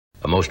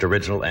most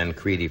original and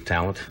creative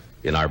talent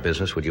in our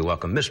business. Would you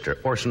welcome Mr.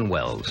 Orson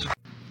Welles?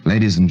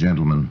 Ladies and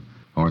gentlemen,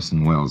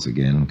 Orson Welles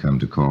again, come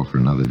to call for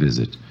another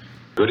visit.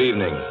 Good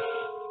evening.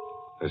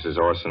 This is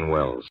Orson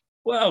Welles.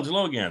 Well,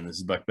 hello again. This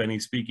is Buck Benny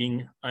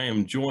speaking. I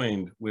am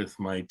joined with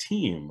my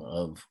team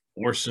of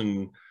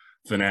Orson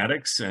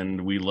fanatics, and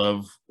we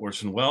love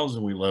Orson Welles,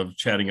 and we love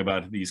chatting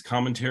about these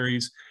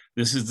commentaries.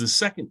 This is the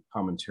second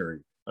commentary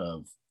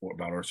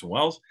about Orson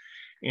Welles.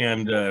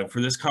 And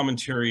for this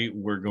commentary,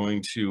 we're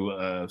going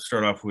to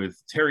start off with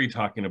Terry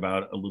talking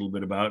about a little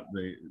bit about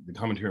the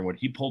commentary and what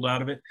he pulled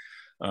out of it.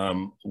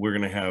 We're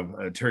going to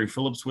have Terry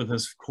Phillips with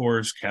us, of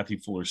course, Kathy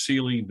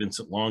Fuller-Seeley,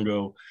 Vincent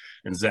Longo,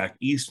 and Zach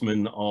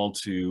Eastman, all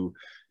to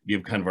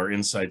give kind of our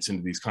insights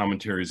into these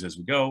commentaries as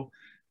we go.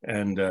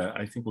 And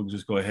I think we'll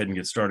just go ahead and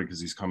get started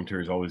because these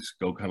commentaries always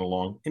go kind of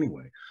long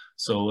anyway.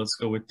 So let's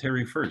go with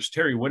Terry first.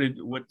 Terry,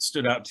 what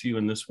stood out to you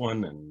in this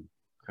one, and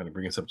kind of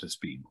bring us up to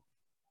speed?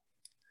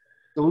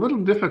 A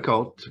little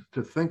difficult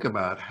to think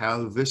about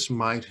how this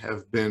might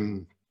have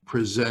been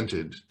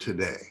presented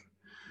today,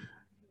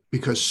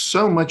 because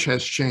so much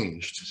has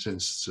changed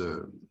since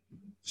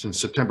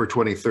September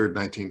 23rd,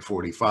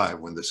 1945,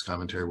 when this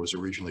commentary was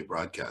originally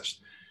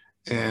broadcast.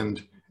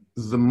 And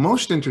the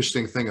most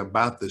interesting thing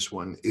about this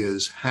one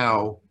is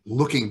how,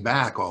 looking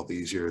back all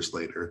these years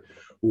later,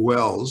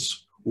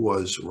 Welles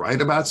was right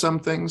about some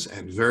things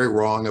and very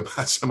wrong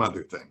about some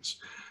other things.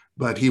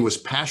 But he was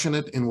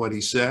passionate in what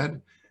he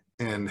said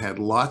and had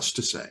lots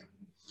to say,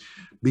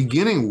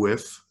 beginning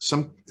with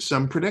some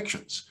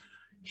predictions.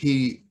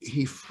 He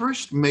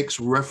first makes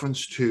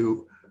reference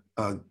to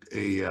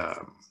a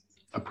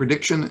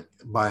prediction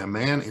by a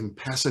man in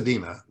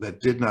Pasadena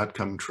that did not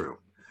come true.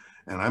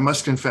 And I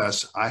must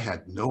confess, I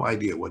had no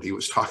idea what he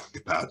was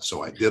talking about,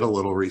 so I did a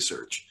little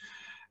research.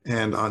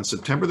 And on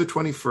September the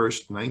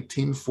 21st,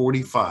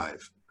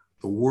 1945,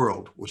 the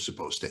world was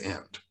supposed to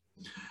end.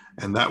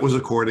 And that was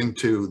according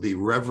to the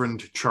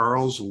Reverend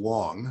Charles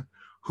Long,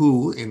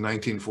 who in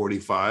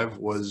 1945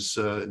 was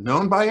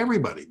known by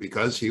everybody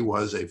because he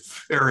was a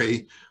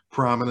very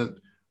prominent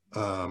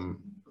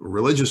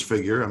religious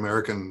figure,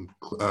 American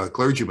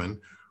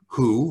clergyman,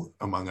 who,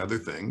 among other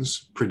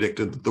things,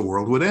 predicted that the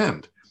world would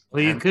end.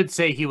 Well, you could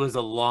say he was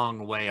a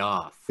long way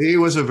off. He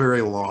was a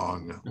very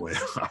long way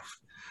off.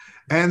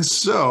 And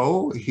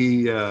so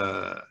he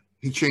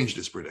changed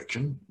his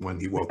prediction when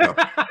he woke up.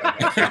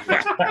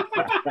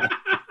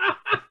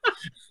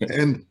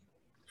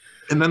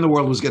 And then the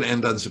world was going to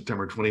end on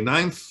September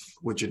 29th,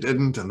 which it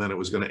didn't. And then it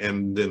was going to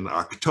end in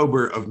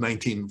October of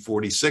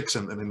 1946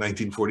 and then in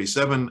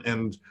 1947.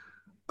 And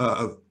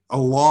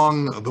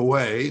along the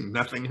way,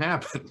 nothing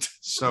happened.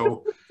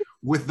 So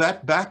with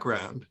that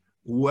background,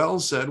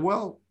 Welles said,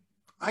 well,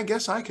 I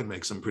guess I can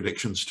make some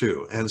predictions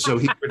too. And so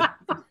he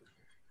predicted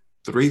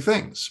three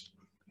things.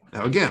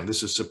 Now, again,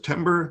 this is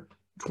September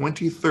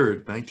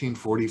 23rd,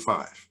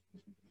 1945.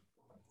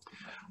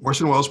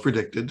 Orson Welles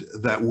predicted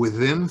that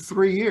within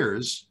 3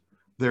 years,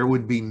 there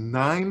would be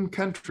 9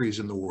 countries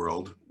in the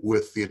world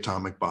with the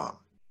atomic bomb.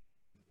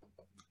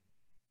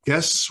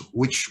 Guess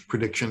which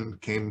prediction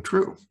came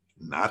true?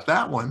 Not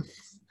that one.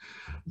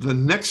 The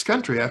next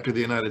country after the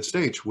United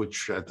States,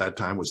 which at that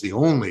time was the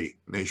only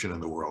nation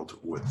in the world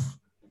with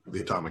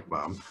the atomic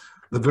bomb,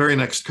 the very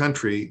next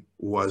country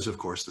was, of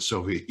course, the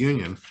Soviet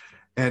Union.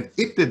 And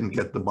it didn't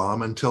get the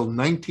bomb until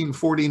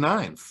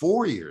 1949,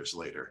 4 years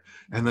later.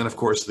 And then, of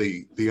course,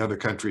 the other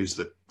countries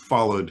that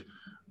followed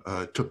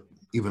took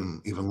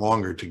even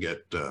longer to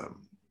get the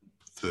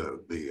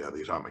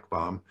atomic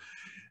bomb.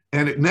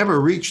 And it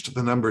never reached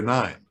the number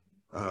 9.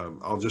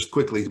 I'll just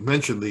quickly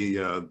mention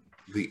the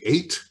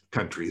 8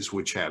 countries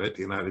which had it: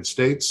 the United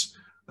States,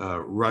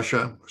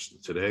 Russia,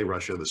 today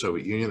Russia, the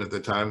Soviet Union at the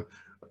time,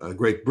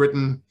 Great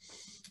Britain.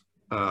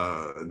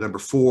 Number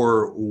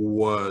 4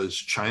 was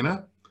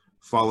China,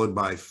 followed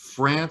by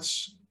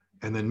France,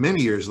 and then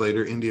many years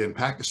later, India and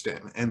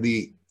Pakistan. And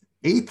the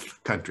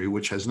 8th country,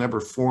 which has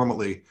never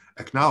formally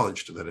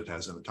acknowledged that it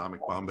has an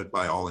atomic bomb, but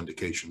by all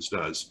indications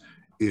does,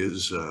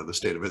 is the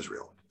state of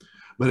Israel.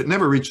 But it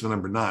never reached the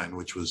number 9,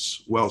 which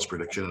was Welles'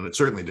 prediction, and it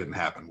certainly didn't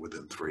happen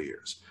within 3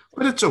 years.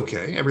 But it's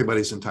okay.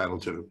 Everybody's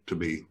entitled to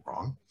be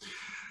wrong.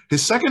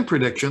 His second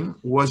prediction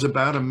was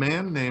about a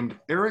man named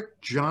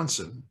Eric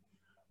Johnson,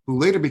 who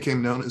later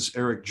became known as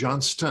Eric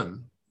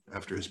Johnston,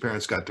 after his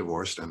parents got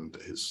divorced and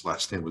his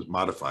last name was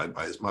modified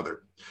by his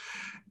mother.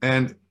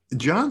 And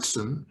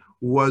Johnson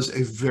was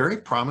a very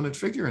prominent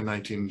figure in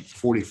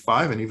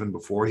 1945, and even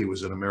before. He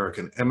was an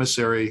American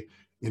emissary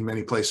in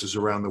many places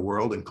around the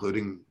world,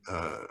 including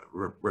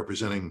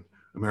representing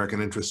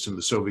American interests in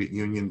the Soviet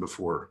Union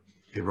before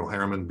Averell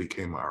Harriman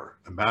became our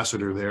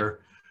ambassador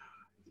there.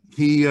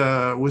 He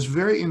was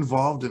very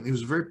involved, and he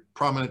was a very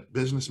prominent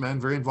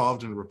businessman, very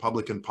involved in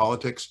Republican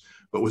politics,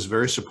 but was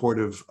very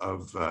supportive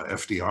of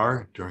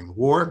FDR during the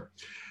war,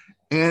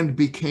 and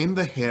became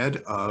the head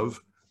of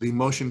the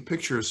Motion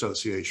Picture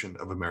Association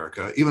of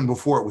America, even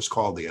before it was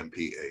called the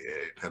MPAA.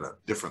 It had a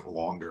different,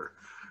 longer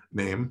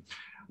name.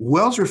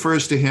 Welles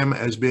refers to him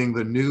as being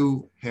the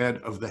new head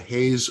of the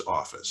Hays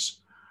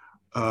office.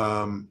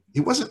 He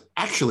wasn't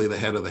actually the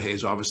head of the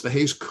Hays office. The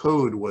Hays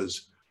Code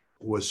was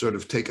sort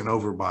of taken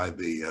over by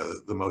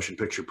the motion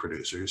picture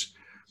producers.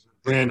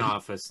 Brand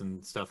office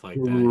and stuff like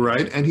that.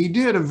 Right. And he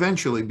did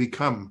eventually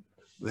become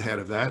the head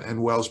of that.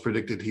 And Wells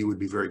predicted he would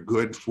be very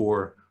good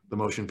for the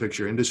motion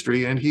picture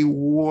industry. And he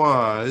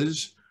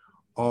was,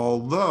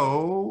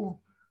 although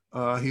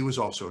he was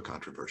also a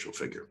controversial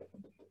figure.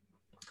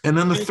 And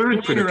then the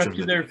third Can I interrupt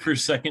you there for a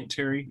second,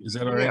 Terry? Is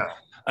that all right? Yeah.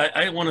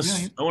 I want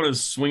to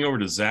swing over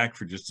to Zach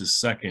for just a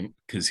second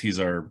because he's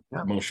our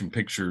motion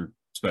picture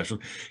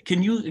specialist.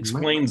 Can you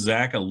explain,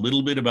 Zach, a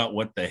little bit about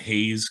what the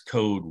Hays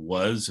Code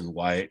was and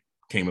why it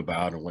came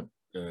about, and what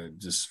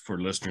just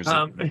for listeners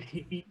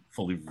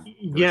fully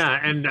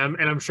and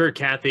I'm sure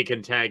Kathy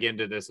can tag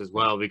into this as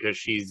well because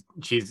she's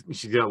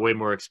got way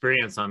more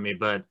experience on me.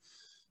 But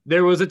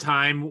there was a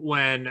time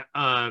when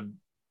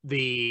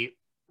the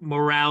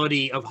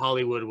morality of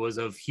Hollywood was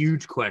of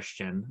huge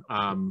question.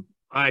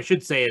 I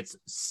should say it's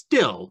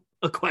still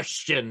a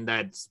question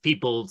that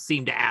people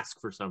seem to ask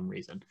for some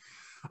reason.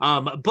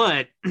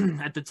 But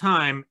at the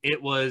time,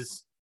 it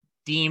was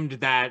deemed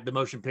that the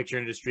motion picture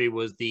industry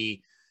was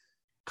the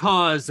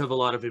cause of a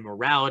lot of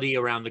immorality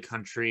around the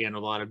country and a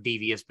lot of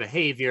devious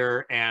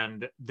behavior.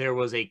 And there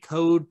was a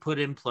code put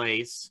in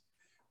place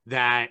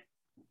that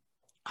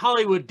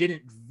Hollywood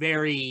didn't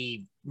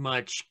very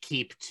much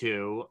keep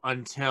to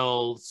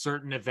until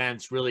certain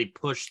events really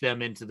pushed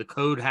them into the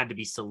code had to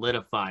be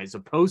solidified. So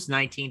post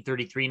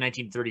 1933,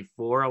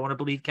 1934, I want to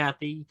believe,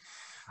 Kathy,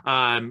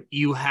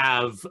 you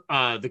have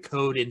the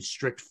code in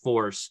strict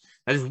force.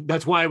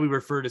 That's why we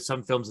refer to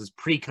some films as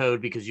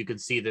pre-code, because you can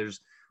see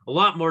there's a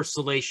lot more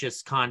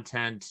salacious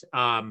content,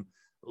 a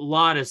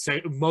lot of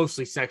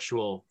mostly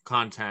sexual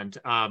content,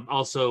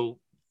 also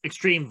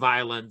extreme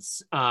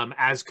violence,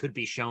 as could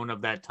be shown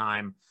of that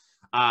time.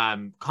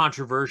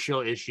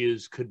 Controversial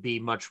issues could be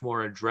much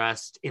more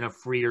addressed in a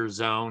freer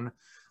zone.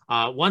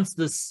 Once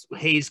this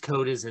Hays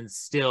Code is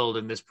instilled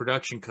in this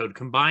production code,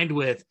 combined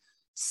with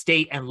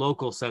state and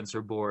local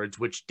censor boards,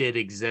 which did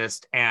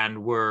exist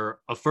and were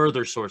a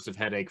further source of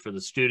headache for the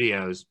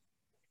studios,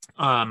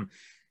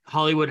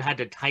 Hollywood had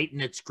to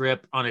tighten its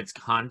grip on its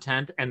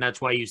content. And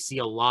that's why you see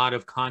a lot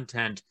of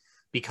content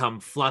become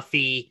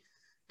fluffy,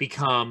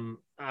 become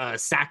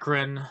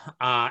saccharine,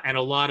 and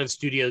a lot of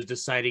studios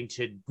deciding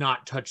to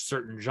not touch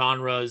certain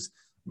genres.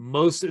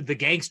 Most of the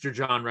gangster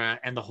genre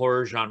and the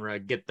horror genre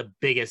get the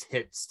biggest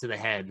hits to the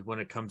head when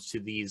it comes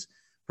to these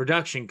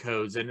production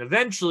codes. And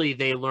eventually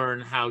they learn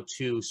how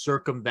to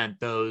circumvent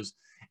those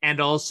and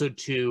also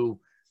to,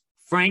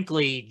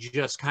 frankly,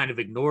 just kind of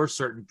ignore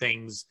certain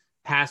things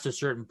past a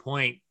certain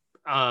point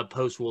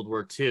post World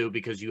War II,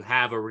 because you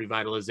have a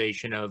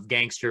revitalization of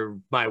gangster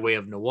by way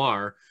of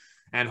noir.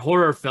 And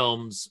horror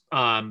films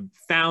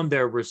found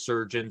their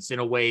resurgence in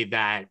a way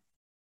that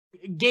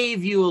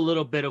gave you a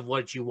little bit of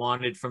what you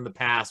wanted from the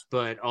past,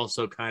 but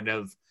also kind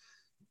of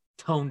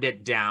toned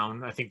it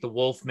down. I think The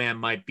Wolfman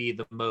might be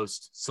the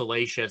most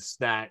salacious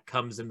that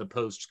comes in the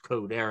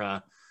post-code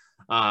era.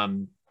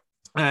 And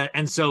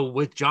so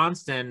with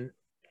Johnston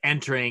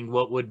entering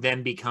what would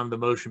then become the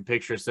Motion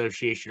Picture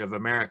Association of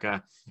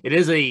America, it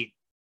is a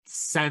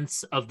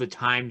sense of the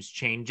times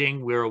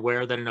changing. We're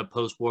aware that in a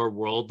post-war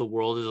world, the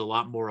world is a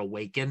lot more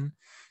awakened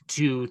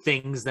to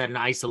things that an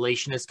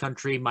isolationist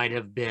country might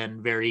have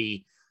been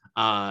very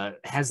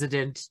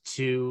hesitant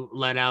to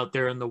let out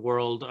there in the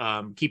world.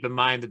 Keep in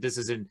mind that this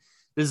is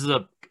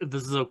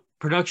a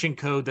production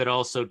code that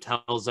also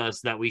tells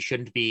us that we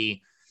shouldn't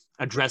be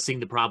addressing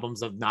the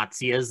problems of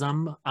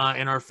Nazism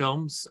in our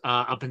films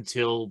up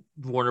until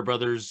Warner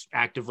Brothers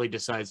actively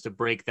decides to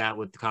break that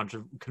with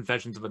the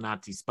Confessions of a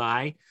Nazi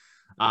Spy.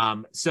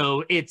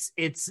 So it's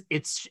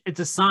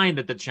a sign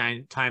that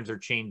the times are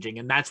changing,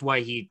 and that's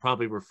why he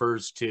probably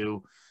refers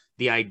to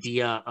the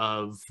idea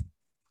of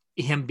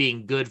him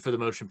being good for the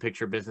motion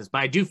picture business. But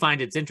I do find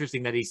it's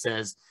interesting that he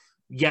says,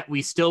 yet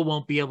we still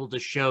won't be able to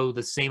show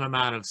the same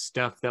amount of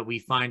stuff that we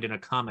find in a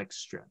comic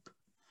strip.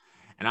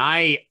 And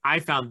I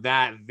found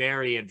that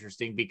very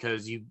interesting,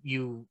 because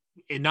you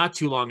not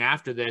too long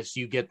after this,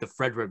 you get the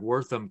Frederick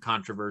Wortham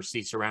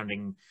controversy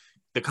surrounding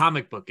the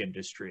comic book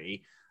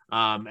industry.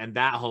 And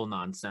that whole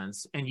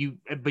nonsense.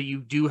 But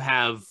you do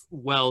have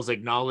Wells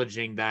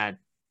acknowledging that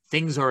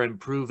things are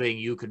improving,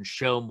 you can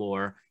show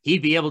more.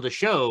 He'd be able to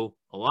show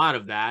a lot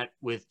of that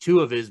with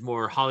two of his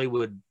more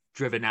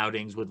Hollywood-driven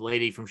outings with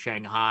Lady from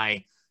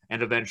Shanghai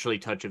and eventually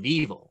Touch of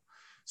Evil.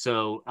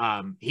 So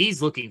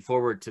he's looking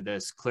forward to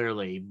this,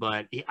 clearly.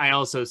 But I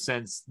also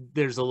sense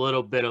there's a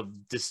little bit of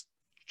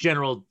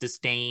general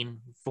disdain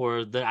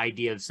for the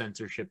idea of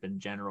censorship in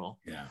general.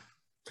 Yeah.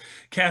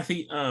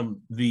 Kathy,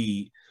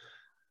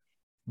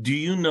 do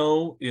you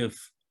know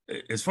if,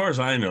 as far as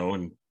I know,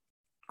 and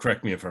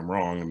correct me if I'm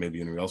wrong, and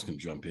maybe anyone else can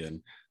jump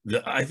in,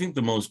 I think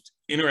the most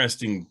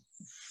interesting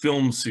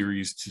film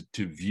series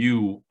to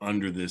view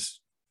under this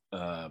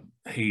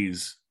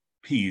Hays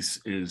piece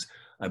is,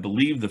 I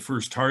believe, the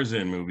first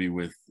Tarzan movie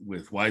with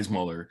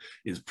Weissmuller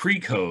is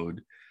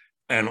pre-code,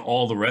 and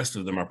all the rest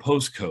of them are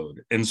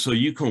post-code. And so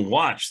you can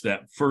watch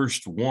that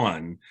first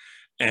one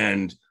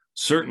and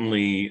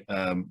certainly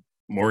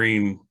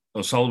Maureen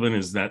O'Sullivan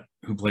is that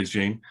who plays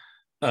Jane.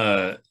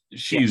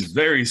 She's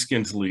very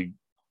scantily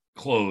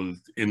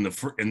clothed in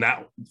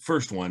that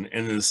first one,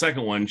 and in the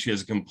second one she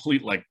has a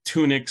complete like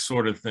tunic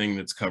sort of thing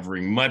that's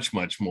covering much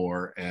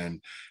more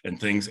and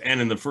things. And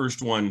in the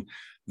first one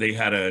they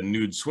had a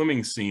nude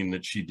swimming scene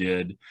that she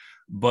did,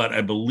 but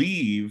I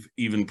believe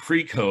even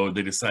pre-code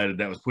they decided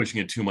that was pushing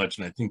it too much,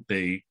 and I think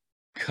they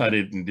cut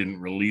it and didn't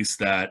release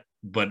that.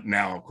 But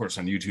now of course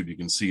on YouTube you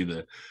can see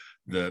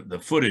the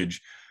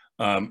footage.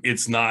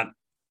 It's not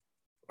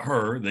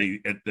her. They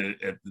at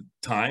the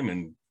time,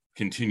 and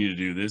continue to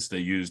do this, they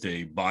used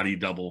a body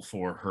double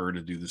for her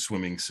to do the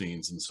swimming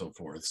scenes and so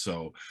forth.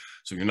 So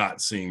you're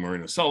not seeing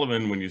Maureen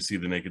O'Sullivan when you see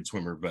the naked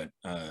swimmer, but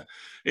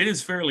it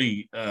is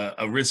fairly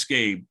a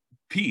risque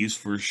piece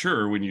for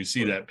sure. When you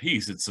see that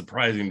piece, it's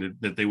surprising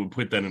that they would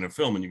put that in a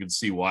film, and you can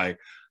see why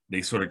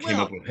they sort of came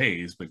up with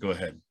Hays. But go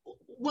ahead.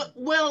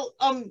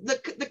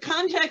 The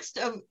context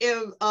of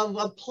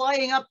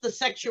playing up the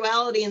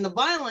sexuality and the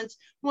violence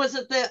was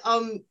that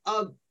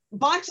the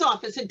box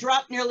office had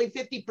dropped nearly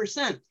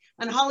 50%.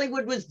 And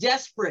Hollywood was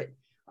desperate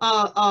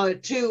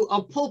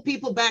to pull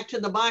people back to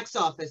the box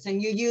office, and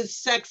you use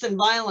sex and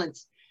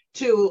violence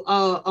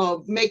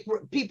to make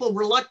people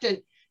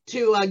reluctant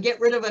to get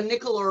rid of a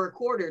nickel or a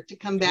quarter to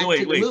come back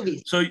to the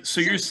movies.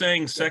 So you're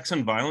saying sex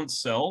and violence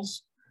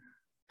sells?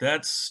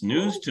 That's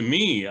news to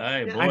me.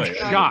 I'm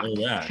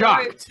shocked.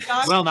 Shocked.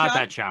 Well, not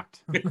that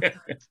shocked.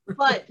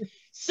 But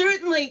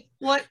certainly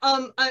what,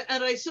 and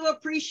I so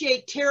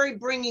appreciate Terry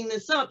bringing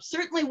this up,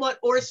 certainly what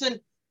Orson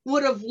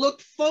would have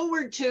looked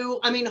forward to,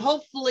 I mean,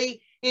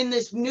 hopefully in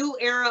this new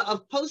era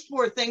of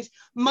post-war things,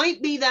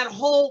 might be that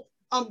whole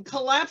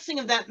collapsing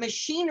of that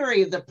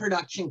machinery of the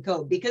production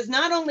code. Because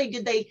not only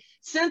did they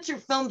censor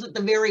films at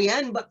the very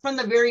end, but from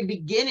the very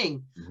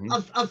beginning,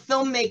 a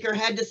filmmaker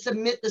had to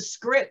submit the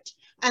script,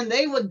 and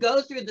they would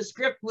go through the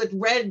script with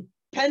red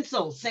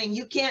pencils saying,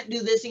 you can't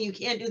do this and you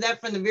can't do that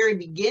from the very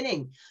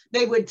beginning.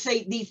 They would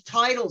say these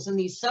titles and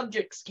these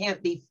subjects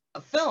can't be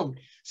filmed.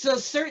 So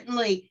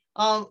certainly,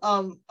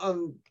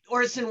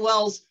 Orson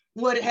Welles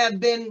would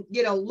have been,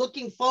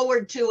 looking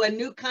forward to a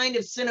new kind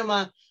of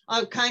cinema,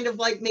 kind of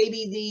like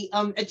maybe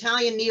the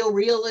Italian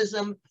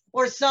neorealism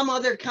or some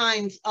other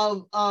kinds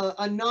of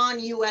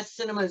non-U.S.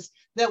 cinemas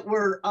that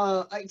were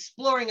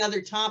exploring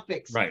other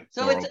topics. Right.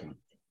 So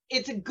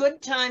it's a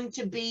good time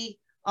to be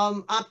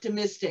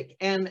optimistic,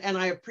 and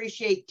I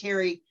appreciate,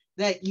 Terry,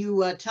 that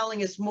you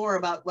telling us more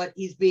about what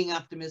he's being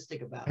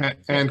optimistic about.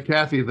 And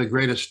Kathy,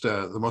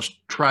 the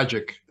most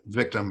tragic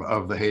victim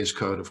of the Hays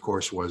Code, of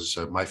course, was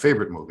my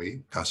favorite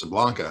movie,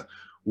 Casablanca,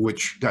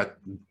 which got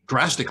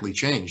drastically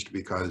changed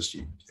because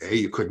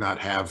you could not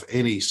have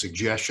any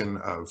suggestion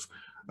of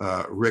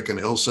Rick and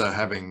Ilsa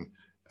having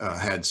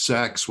had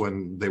sex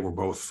when they were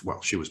both,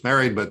 well, she was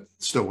married, but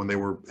still when they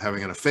were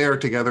having an affair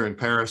together in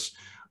Paris.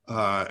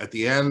 At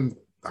the end,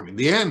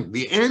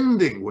 the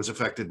ending was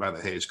affected by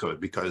the Hays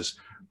Code because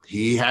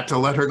he had to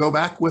let her go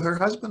back with her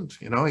husband.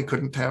 He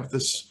couldn't have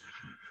this,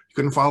 he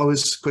couldn't follow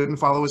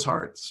his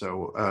heart.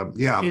 So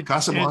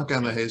Casablanca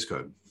and the Hays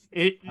Code.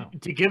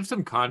 To give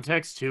some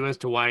context too as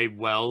to why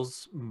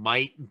Welles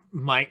might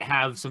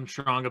have some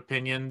strong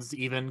opinions,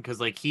 even because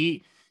like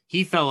he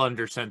fell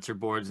under censor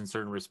boards in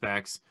certain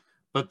respects,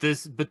 but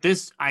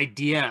this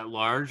idea at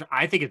large,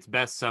 I think it's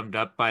best summed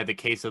up by The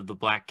Case of the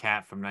Black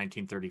Cat from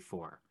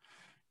 1934,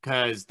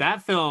 because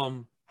that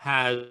film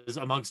has,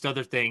 amongst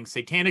other things,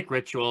 satanic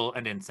ritual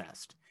and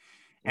incest.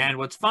 And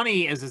what's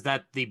funny is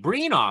that the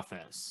Breen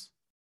office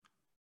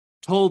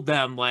told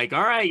them, like,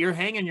 all right, you're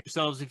hanging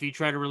yourselves if you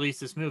try to release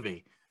this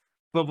movie.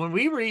 But when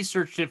we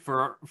researched it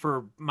for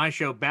my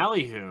show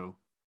Ballyhoo,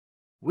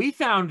 we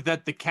found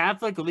that the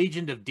Catholic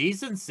Legion of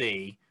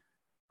Decency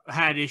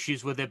had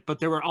issues with it, but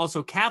there were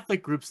also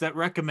Catholic groups that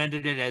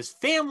recommended it as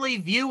family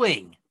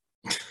viewing.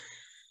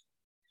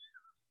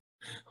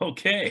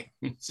 Okay.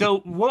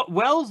 So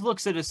Welles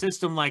looks at a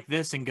system like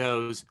this and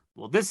goes,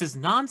 well, this is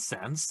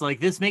nonsense. Like,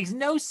 this makes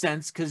no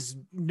sense because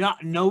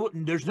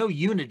there's no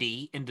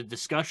unity in the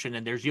discussion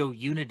and there's no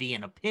unity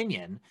in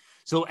opinion.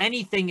 So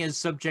anything is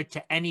subject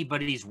to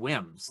anybody's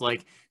whims,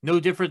 like no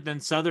different than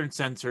Southern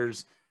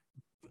censors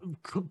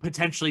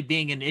potentially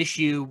being an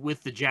issue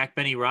with the Jack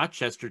Benny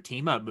Rochester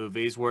team-up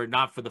movies, were it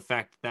not for the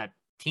fact that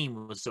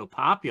team was so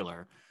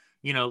popular.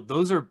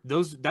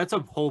 That's a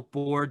whole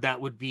board that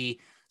would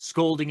be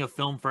scolding a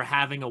film for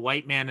having a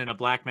white man and a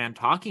black man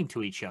talking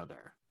to each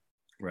other,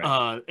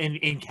 right?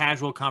 In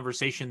casual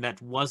conversation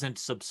that wasn't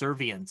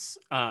subservience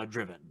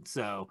driven.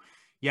 So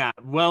yeah,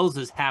 Welles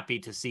is happy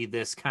to see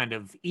this kind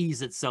of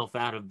ease itself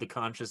out of the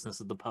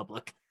consciousness of the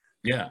public.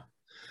 Yeah.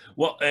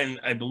 Well, and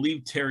I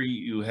believe, Terry,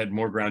 you had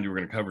more ground you were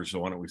going to cover, so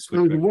why don't we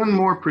switch? There's one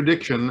more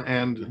prediction,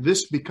 and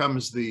this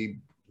becomes the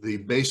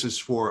basis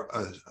for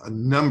a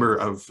number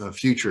of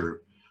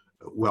future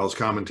Welles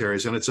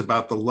commentaries, and it's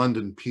about the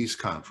London Peace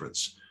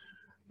Conference,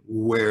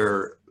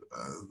 where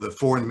the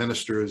foreign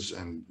ministers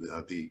and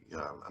the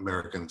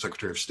American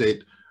Secretary of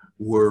State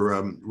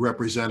were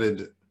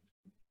represented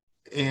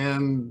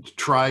and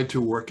tried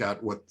to work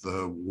out what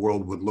the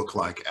world would look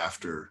like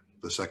after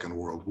the Second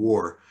World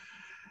War.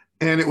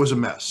 And it was a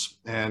mess,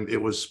 and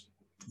it was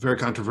very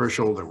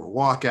controversial. There were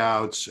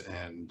walkouts,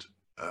 and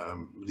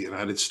the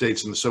United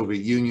States and the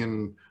Soviet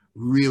Union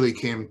really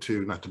came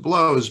to, not to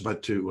blows,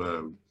 but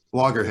to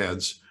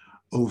loggerheads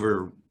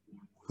over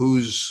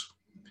whose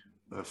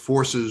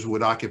forces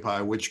would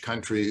occupy which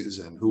countries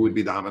and who would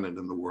be dominant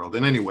in the world.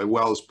 And anyway,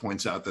 Wells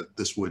points out that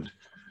this would,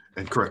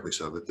 and correctly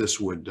so, that this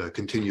would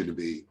continue to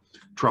be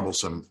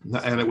troublesome.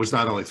 And it was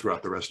not only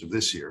throughout the rest of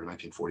this year,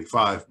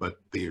 1945, but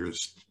the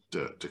years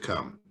to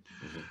come.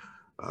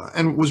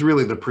 And was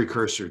really the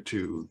precursor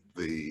to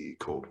the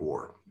Cold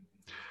War.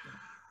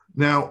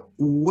 Now,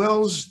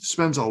 Wells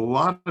spends a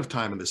lot of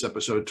time in this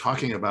episode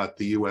talking about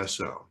the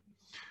USO.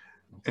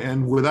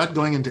 And without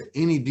going into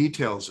any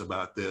details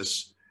about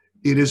this,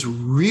 it is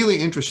really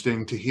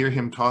interesting to hear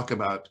him talk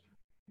about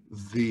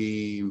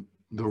the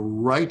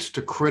right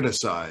to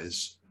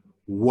criticize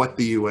what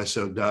the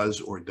USO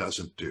does or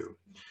doesn't do.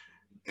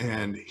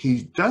 And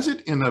he does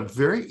it in a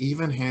very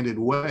even-handed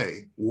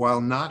way while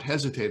not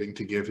hesitating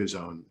to give his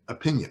own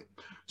opinion.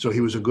 So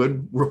he was a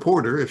good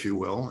reporter, if you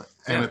will,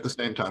 and at the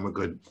same time a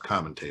good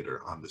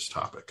commentator on this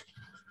topic.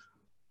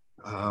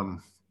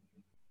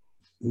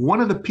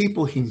 One of the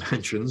people he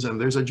mentions, and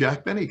there's a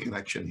Jack Benny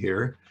connection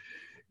here,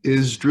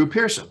 is Drew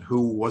Pearson,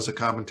 who was a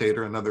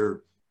commentator,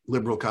 another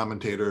liberal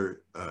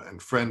commentator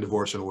and friend of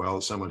Orson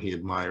Welles, someone he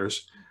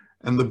admires.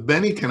 And the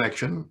Benny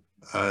connection,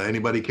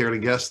 anybody care to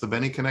guess the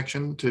Benny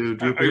connection to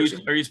Drew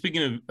Pearson? Are you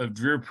speaking of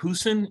Drew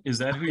Pearson? Is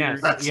that who you're?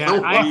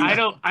 Yeah, I don't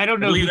know. I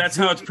believe that's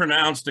how it's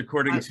pronounced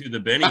according to the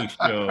Benny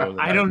show.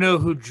 I don't know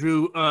who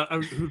Drew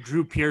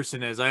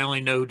Pearson is. I only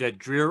know that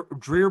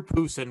Drew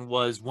Pearson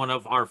was one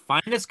of our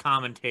finest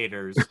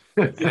commentators,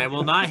 and I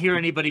will not hear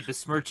anybody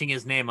besmirching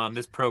his name on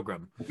this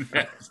program.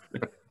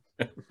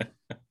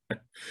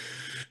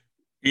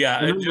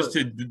 Yeah,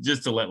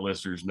 just to let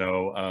listeners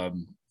know,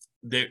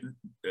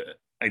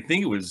 I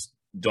think it was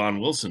Don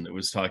Wilson that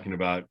was talking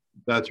about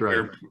that's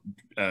right,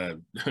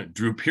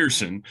 Drew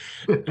Pearson,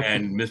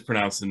 and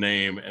mispronounced the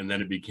name, and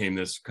then it became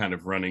this kind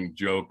of running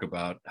joke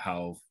about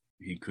how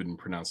he couldn't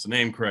pronounce the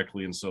name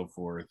correctly and so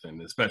forth,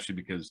 and especially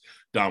because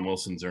Don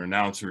Wilson's our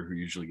announcer who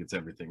usually gets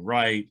everything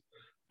right,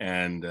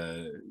 and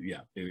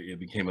it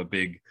became a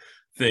big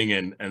thing,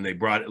 and they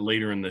brought it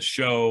later in the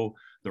show.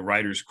 The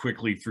writers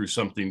quickly threw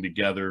something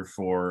together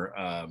for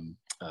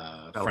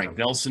Frank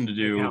Nelson to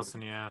do.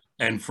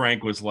 And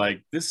Frank was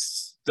like,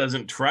 this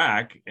doesn't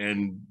track,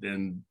 and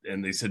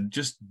they said,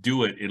 just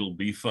do it, it'll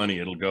be funny,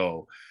 it'll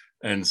go.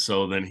 And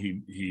so then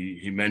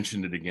he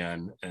mentioned it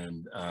again,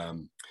 and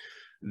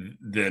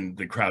then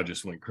the crowd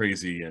just went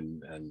crazy,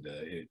 and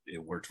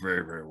it worked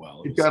very, very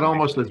well. It got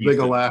almost as big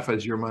a laugh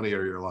as Your Money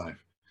or Your Life.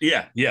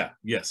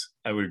 Yes,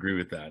 I would agree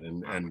with that,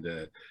 and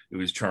it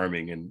was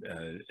charming, and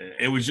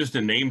it was just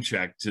a name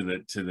check to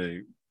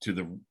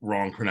the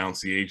wrong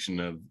pronunciation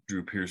of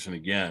Drew Pearson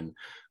again,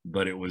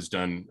 but it was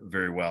done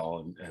very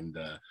well,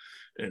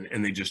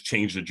 and they just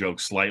changed the joke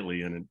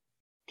slightly, and it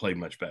played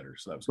much better.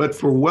 So that was But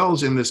for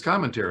Wells in this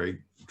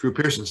commentary, Drew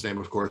Pearson's name,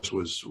 of course,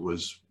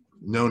 was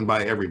known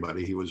by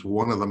everybody. He was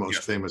one of the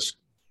most famous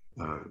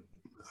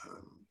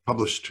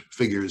published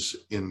figures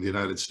in the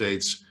United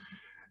States.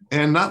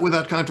 And not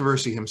without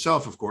controversy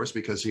himself, of course,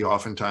 because he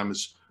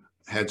oftentimes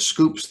had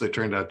scoops that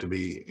turned out to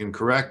be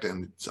incorrect,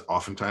 and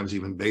oftentimes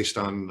even based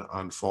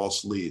on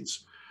false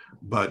leads.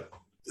 But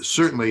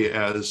certainly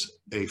as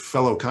a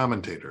fellow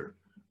commentator,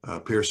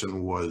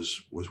 Pearson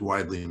was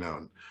widely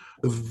known.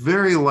 The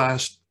very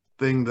last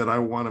thing that I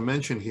want to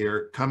mention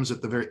here comes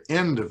at the very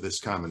end of this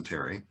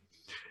commentary.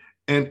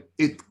 And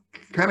it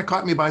kind of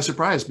caught me by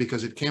surprise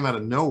because it came out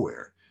of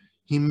nowhere.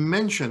 He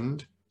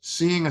mentioned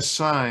seeing a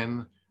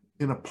sign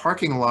in a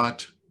parking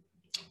lot,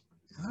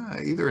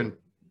 either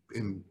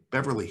in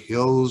Beverly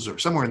Hills or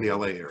somewhere in the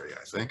LA area,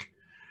 I think.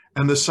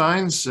 And the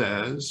sign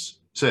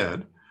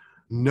said,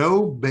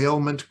 "No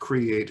bailment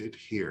created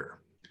here."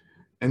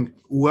 And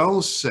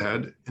Wells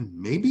said, and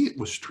maybe it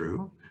was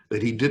true,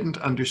 that he didn't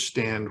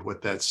understand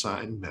what that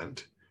sign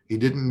meant. He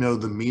didn't know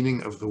the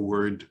meaning of the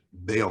word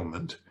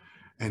bailment.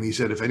 And he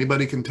said, if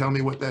anybody can tell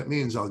me what that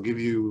means, I'll give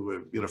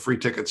you, free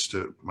tickets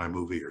to my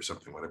movie or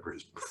something, whatever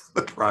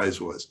the prize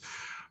was.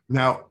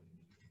 Now,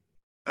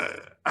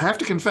 I have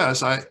to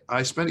confess,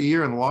 I spent a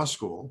year in law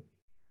school.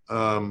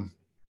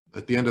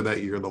 At the end of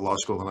that year, the law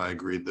school and I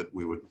agreed that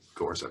we would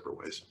go our separate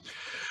ways.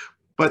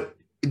 But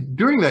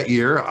during that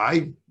year,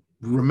 I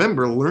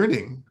remember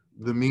learning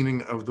the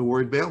meaning of the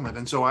word bailment.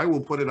 And so I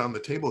will put it on the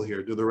table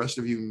here. Do the rest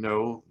of you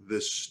know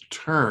this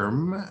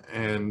term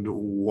and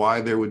why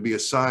there would be a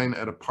sign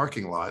at a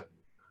parking lot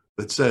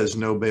that says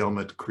no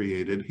bailment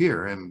created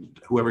here? And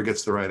whoever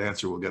gets the right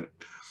answer will get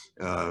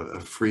a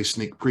free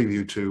sneak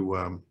preview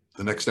to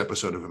the next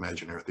episode of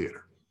Imaginary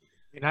Theater.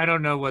 And I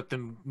don't know what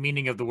the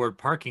meaning of the word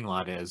parking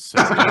lot is, so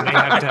I may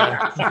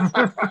have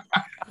to...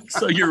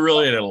 So you're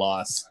really at a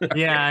loss.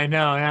 Yeah, I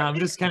know. Yeah, I'm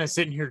just kind of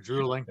sitting here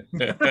drooling.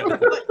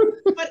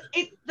 but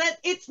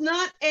it's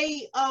not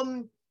a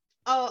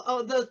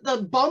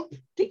the bump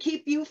to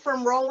keep you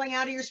from rolling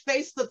out of your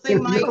space? The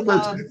thing my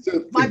It's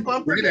a my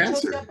bumper great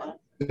gets hooked answer. up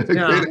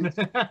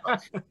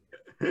on?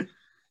 Great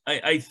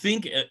I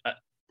think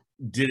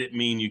did it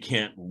mean you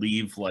can't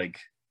leave like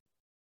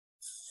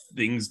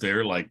things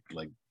there like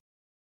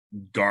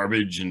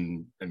garbage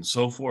and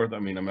so forth? I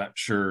mean, I'm not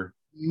sure.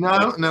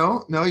 No,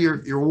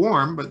 you're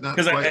warm, but not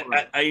Because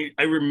quite.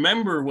 I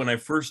remember when I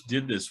first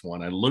did this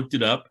one, I looked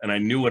it up and I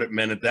knew what it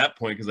meant at that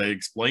point because I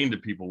explained to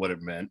people what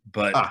it meant,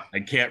 but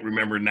I can't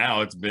remember now.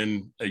 It's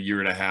been a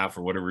year and a half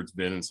or whatever it's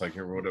been, and so I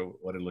can't remember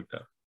what I looked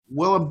up.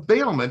 Well, a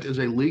bailment is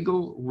a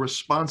legal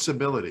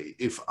responsibility.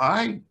 If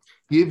I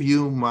give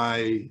you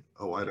my,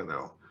 I don't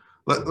know,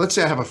 let's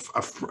say I have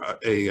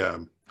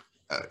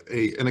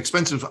an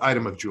expensive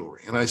item of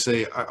jewelry, and I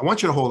say, I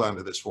want you to hold on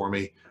to this for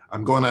me.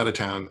 I'm going out of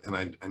town, and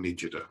I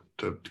need you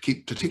to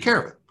take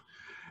care of it.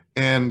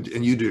 And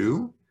you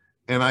do,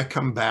 and I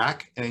come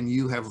back, and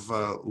you have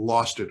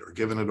lost it or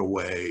given it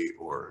away,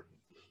 or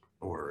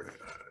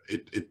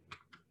it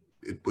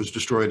was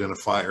destroyed in a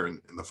fire, and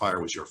the fire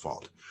was your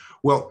fault.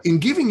 Well, in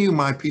giving you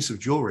my piece of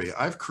jewelry,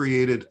 I've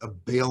created a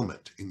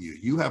bailment in you.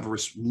 You have a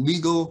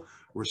legal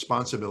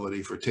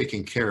responsibility for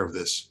taking care of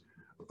this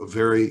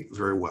very,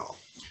 very well.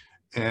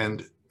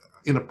 And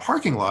in a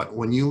parking lot,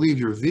 when you leave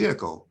your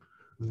vehicle,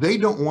 they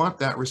don't want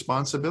that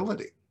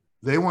responsibility.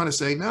 They want to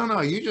say,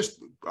 no, you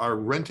just are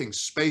renting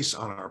space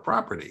on our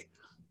property.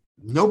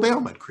 No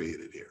bailment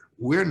created here.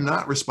 We're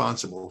not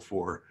responsible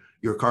for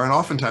your car. And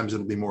oftentimes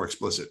it'll be more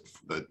explicit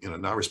that,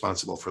 not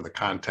responsible for the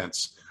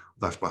contents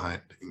left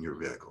behind in your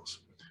vehicles.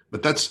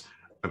 But that's,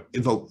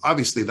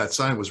 obviously that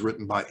sign was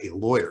written by a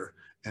lawyer,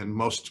 and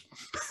most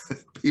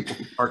people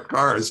who park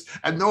cars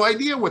had no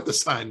idea what the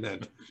sign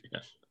meant. Yeah.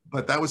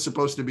 But that was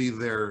supposed to be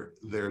their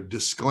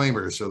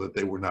disclaimer so that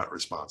they were not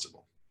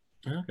responsible.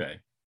 Okay.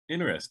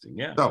 Interesting.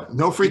 Yeah. So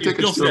no free tickets.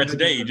 You still see that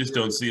today. You just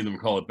don't see them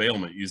call it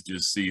bailment. You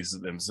just see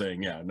them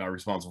saying, not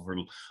responsible for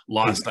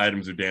lost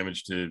items or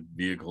damage to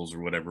vehicles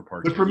or whatever.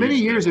 But for many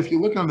years, if you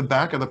look on the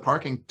back of the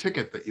parking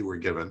ticket that you were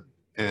given,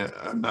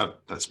 not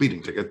a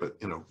speeding ticket, but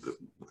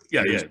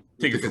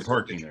ticket for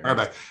parking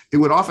there. It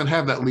would often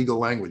have that legal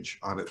language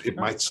on it. It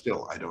might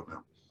still, I don't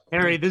know.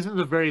 Harry, this is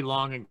a very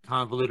long and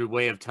convoluted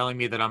way of telling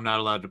me that I'm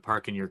not allowed to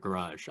park in your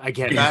garage. I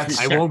get it.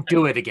 I won't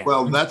do it again.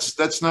 Well,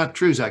 that's not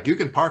true, Zach. You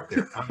can park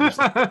there.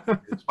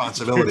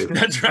 Responsibility.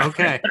 That's right.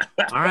 Okay.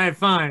 All right,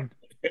 fine.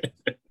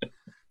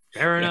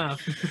 Fair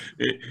enough.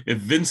 If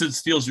Vincent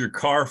steals your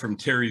car from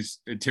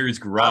Terry's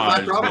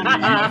garage,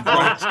 then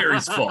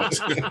Terry's fault.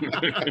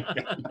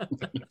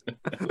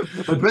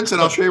 But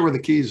Vincent, I'll show you where the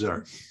keys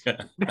are.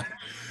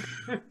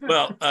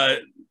 Well,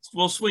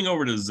 we'll swing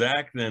over to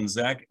Zach then.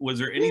 Zach, was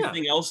there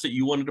anything else that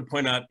you wanted to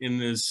point out in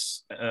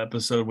this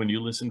episode when you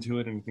listened to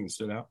it? Anything that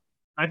stood out?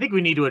 I think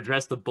we need to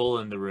address the bull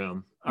in the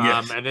room.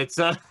 Yes. And it's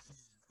I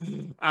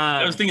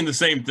was thinking the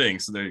same thing.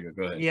 So there you go.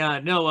 Go ahead. Yeah,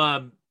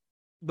 no,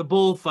 the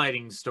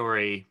bullfighting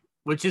story,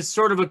 which is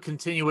sort of a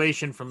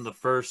continuation from the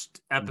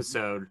first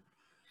episode.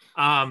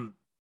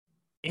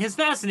 His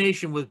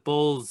fascination with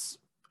bulls,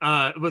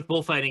 with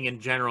bullfighting in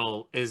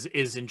general,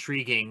 is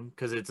intriguing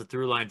because it's a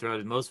through line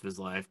throughout most of his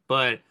life.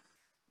 But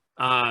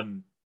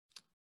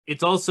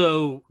it's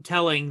also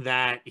telling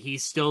that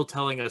he's still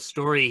telling a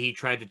story he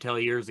tried to tell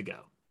years ago,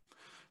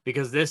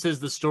 because this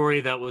is the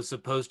story that was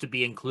supposed to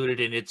be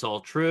included in It's All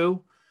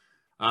True,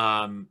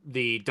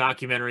 the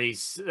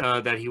documentaries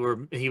that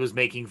he was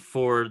making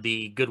for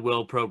the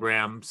Goodwill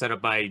program set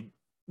up by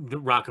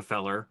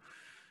Rockefeller.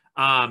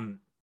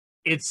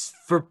 It's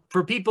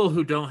for people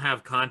who don't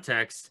have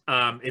context.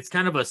 It's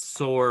kind of a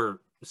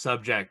sore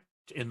subject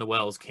in the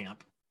Wells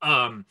camp.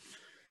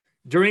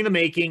 During the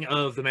making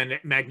of the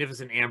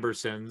Magnificent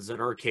Ambersons at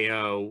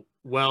RKO,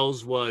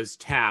 Wells was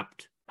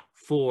tapped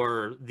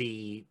for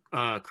the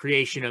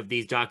creation of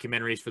these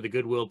documentaries for the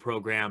Goodwill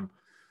program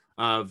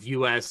of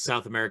U.S.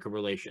 South America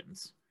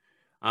relations.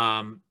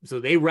 So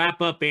they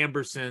wrap up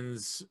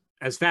Ambersons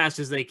as fast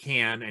as they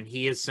can, and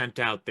he is sent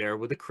out there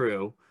with a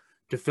crew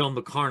to film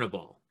the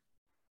carnival.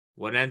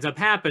 What ends up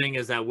happening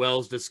is that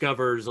Wells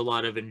discovers a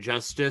lot of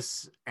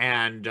injustice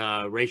and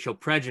racial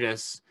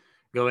prejudice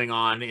going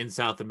on in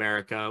South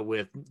America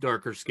with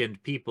darker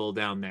skinned people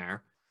down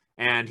there.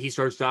 And he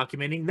starts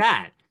documenting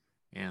that.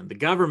 And the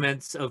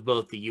governments of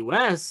both the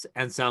US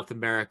and South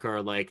America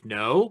are like,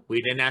 no,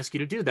 we didn't ask you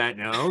to do that.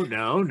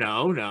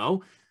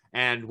 No.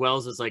 And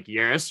Wells is like,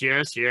 yes.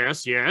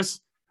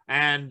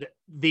 And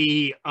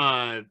the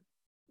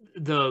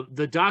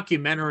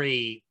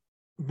documentary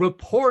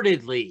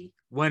reportedly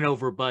went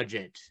over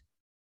budget.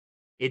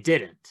 It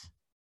didn't.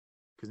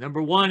 Because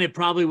number one, it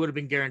probably would have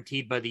been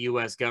guaranteed by the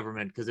U.S.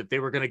 government, because if they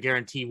were going to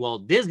guarantee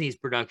Walt Disney's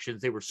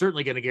productions, they were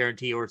certainly going to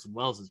guarantee Orson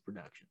Welles'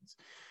 productions.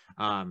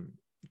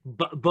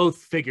 Both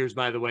figures,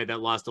 by the way, that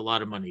lost a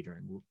lot of money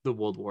during the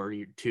World War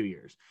II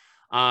years.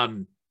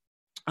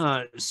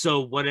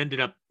 So what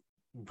ended up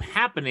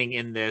happening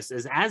in this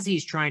is, as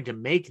he's trying to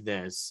make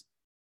this,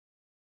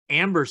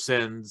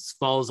 Ambersons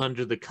falls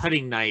under the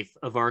cutting knife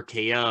of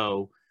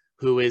RKO,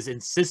 who is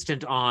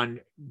insistent on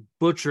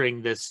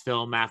butchering this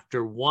film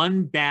after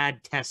one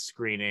bad test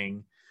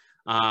screening,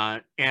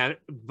 but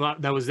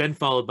that was then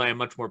followed by a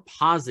much more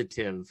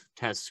positive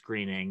test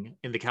screening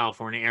in the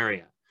California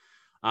area.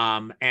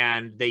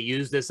 And they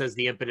used this as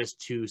the impetus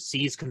to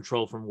seize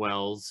control from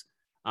Welles.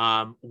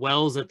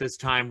 Welles at this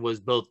time was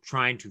both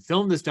trying to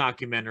film this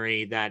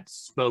documentary that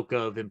spoke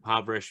of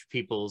impoverished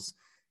peoples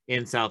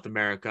in South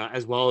America,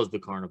 as well as the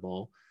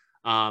carnival,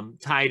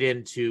 tied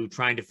into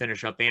trying to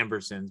finish up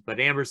Ambersons. But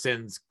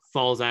Ambersons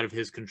falls out of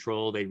his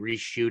control. They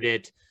reshoot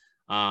it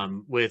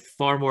with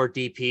far more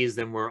DPs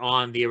than were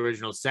on the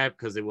original set,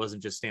 because it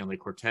wasn't just Stanley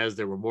Cortez.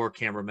 There were more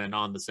cameramen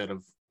on the set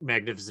of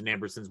Magnificent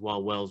Ambersons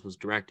while Welles was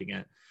directing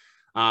it.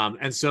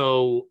 And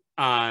so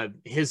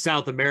his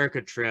South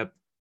America trip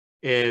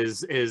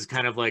is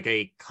kind of like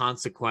a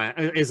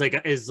consequence,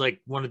 is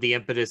like one of the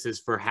impetuses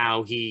for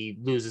how he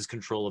loses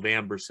control of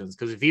Ambersons.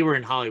 Because if he were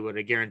in Hollywood,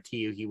 I guarantee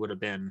you he would have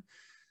been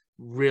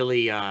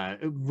really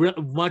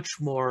much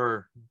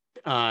more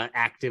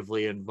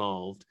actively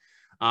involved.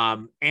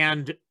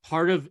 And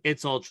part of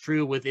It's All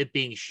True with it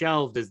being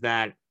shelved is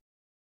that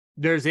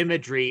there's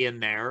imagery in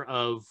there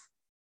of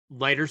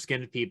lighter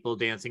skinned people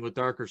dancing with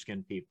darker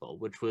skinned people,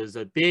 which was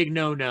a big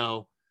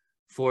no-no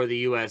for the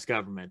US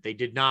government. They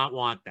did not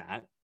want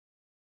that.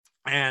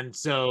 And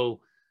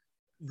so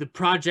the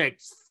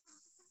project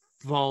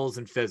falls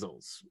and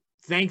fizzles.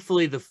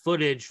 Thankfully, the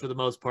footage for the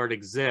most part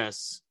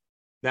exists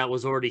that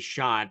was already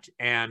shot,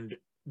 and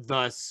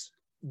thus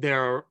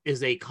there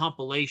is a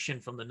compilation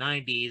from the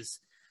 90s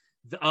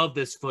of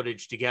this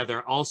footage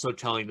together, also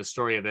telling the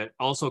story of it,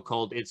 also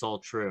called It's All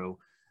True,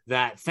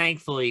 that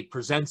thankfully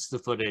presents the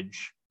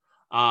footage.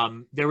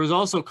 There was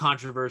also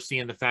controversy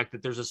in the fact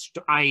that there's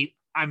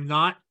I'm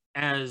not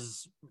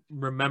as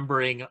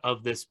remembering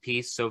of this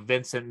piece, so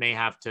Vincent may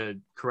have to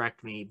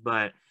correct me,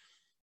 but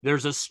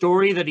there's a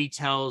story that he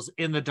tells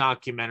in the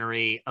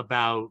documentary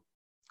about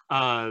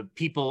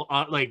people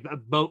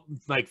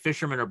like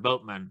fishermen or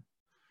boatmen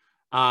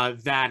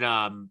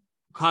that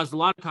caused a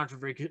lot of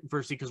controversy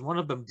because one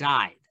of them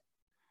died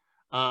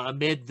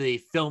amid the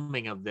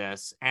filming of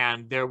this,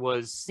 and there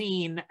was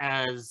seen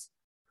as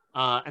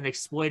an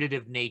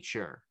exploitative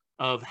nature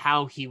of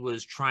how he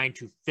was trying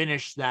to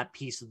finish that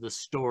piece of the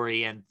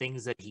story and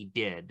things that he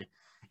did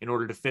in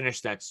order to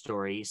finish that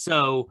story.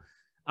 So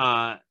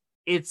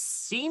it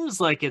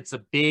seems like it's a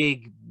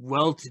big,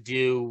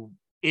 well-to-do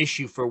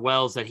issue for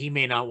Welles that he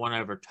may not want to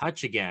ever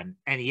touch again.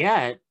 And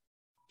yet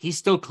he's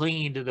still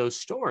clinging to those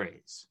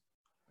stories.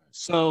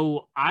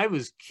 So I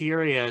was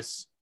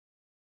curious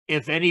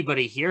if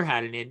anybody here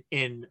had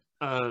an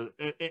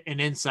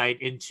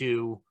insight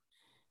into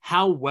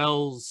how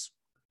Welles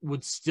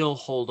would still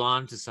hold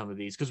on to some of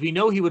these, because we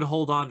know he would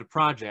hold on to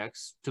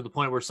projects to the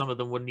point where some of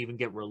them wouldn't even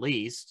get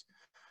released.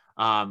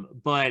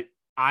 But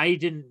I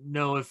didn't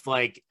know if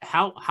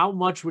how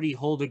much would he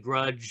hold a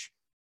grudge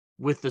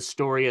with the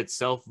story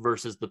itself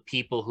versus the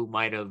people who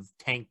might have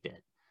tanked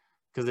it.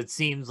 Because it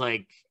seems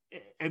like,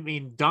 I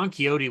mean, Don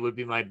Quixote would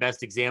be my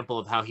best example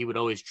of how he would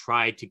always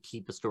try to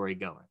keep a story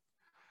going,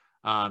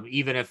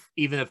 even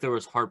if there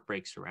was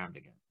heartbreak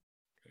surrounding it.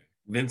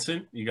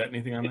 Vincent, you got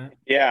anything on that?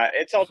 Yeah,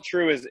 It's All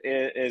True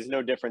is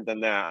no different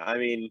than that. I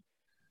mean,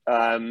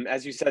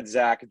 as you said,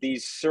 Zach,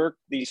 these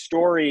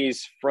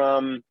stories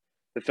from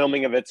the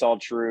filming of It's All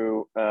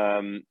True,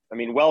 I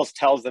mean, Welles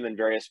tells them in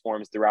various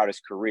forms throughout his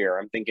career.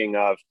 I'm thinking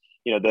of,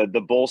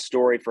 the Bull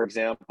story, for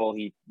example.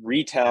 He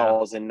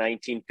retells in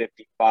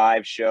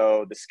 1955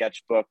 show, the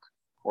sketchbook,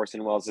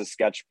 Orson Welles'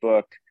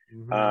 sketchbook.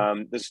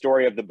 Mm-hmm. The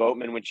story of the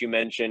boatman, which you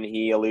mentioned,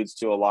 he alludes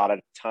to a lot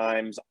of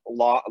times.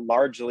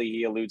 Largely,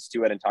 he alludes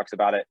to it and talks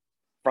about it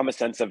from a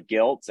sense of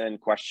guilt and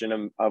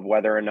question of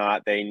whether or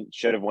not they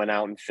should have went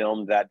out and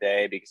filmed that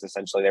day, because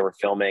essentially they were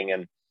filming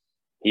and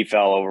he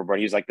fell overboard.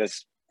 He was like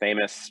this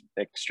famous,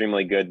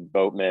 extremely good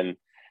boatman.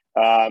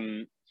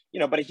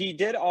 But he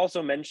did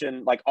also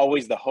mention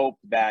always the hope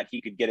that he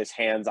could get his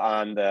hands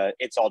on the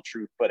It's All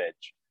True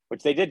footage,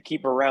 which they did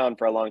keep around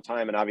for a long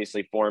time and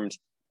obviously formed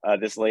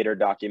this later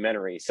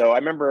documentary. So I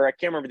can't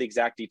remember the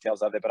exact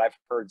details of it, but I've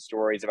heard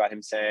stories about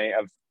him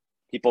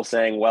people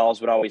saying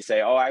Welles would always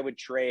say, "Oh, I would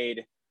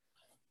trade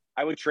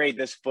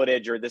this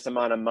footage or this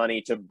amount of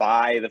money to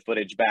buy the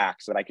footage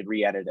back so that I could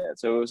re-edit it."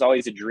 So it was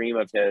always a dream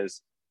of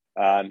his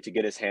to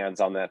get his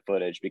hands on that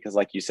footage, because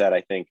like you said,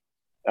 I think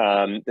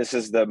this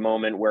is the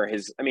moment where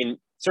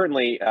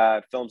certainly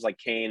films like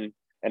Kane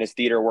and his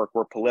theater work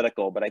were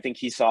political, but I think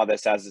he saw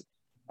this as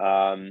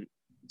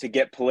to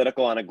get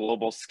political on a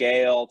global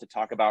scale, to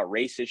talk about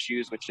race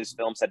issues, which his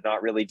films had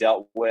not really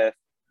dealt with.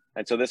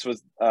 And so this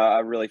was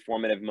a really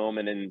formative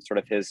moment in sort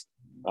of his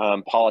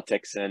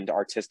politics and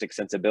artistic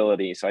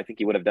sensibility. So I think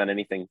he would have done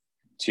anything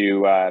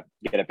to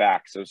get it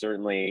back. So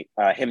certainly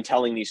him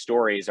telling these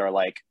stories are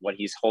like what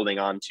he's holding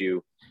on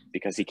to,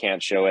 because he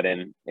can't show it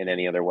in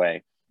any other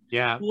way.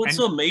 Yeah. What's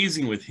so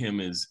amazing with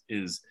him is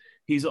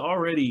he's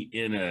already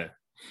in a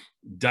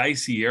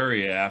dicey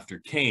area after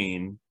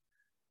Kane.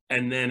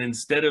 And then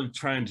instead of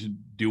trying to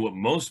do what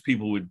most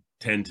people would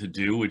tend to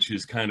do, which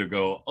is kind of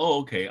go,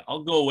 oh, okay,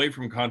 I'll go away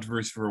from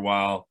controversy for a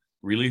while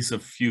release a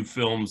few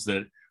films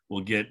that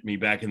will get me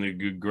back in the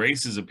good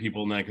graces of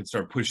people, and I can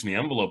start pushing the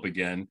envelope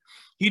again.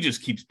 He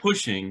just keeps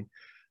pushing,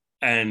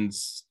 and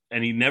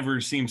he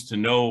never seems to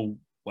know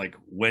like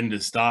when to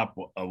stop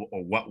or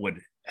what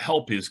would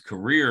help his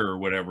career or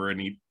whatever.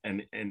 And he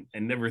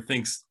never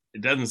thinks,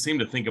 it doesn't seem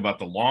to think about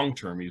the long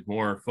term. He's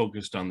more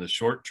focused on the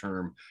short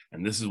term,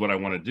 and this is what I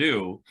want to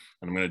do,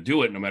 and I'm going to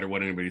do it no matter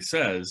what anybody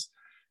says.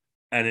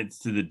 And it's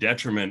to the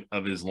detriment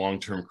of his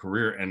long-term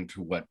career and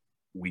to what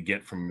we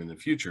get from him in the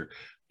future.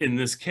 In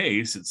this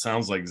case, it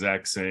sounds like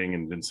Zach's saying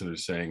and Vincent are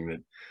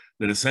saying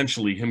that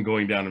essentially him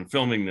going down and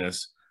filming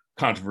this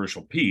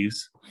controversial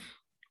piece,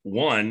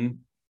 one,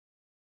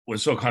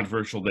 was so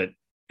controversial that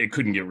it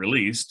couldn't get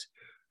released.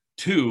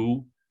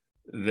 Two,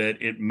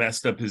 that it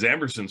messed up his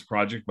Ambersons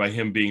project by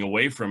him being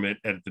away from it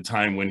at the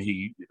time when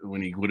he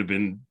would have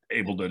been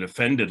able to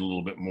defend it a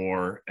little bit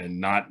more and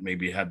not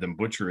maybe have them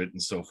butcher it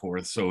and so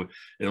forth. So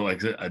it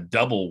like a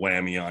double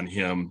whammy on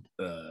him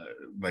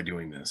by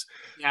doing this.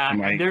 Yeah,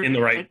 am I in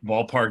the right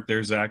ballpark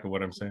there, Zach, of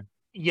what I'm saying?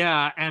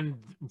 Yeah, and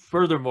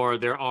furthermore,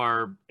 there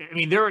are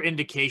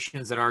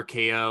indications that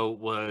RKO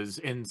was,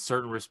 in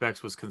certain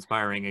respects, was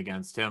conspiring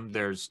against him.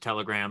 There's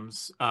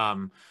telegrams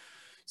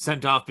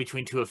sent off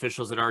between two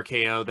officials at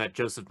RKO that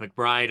Joseph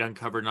McBride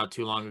uncovered not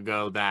too long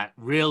ago that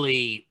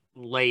really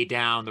lay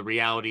down the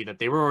reality that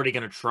they were already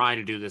going to try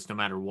to do this no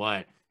matter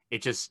what.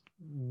 It just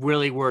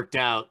really worked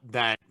out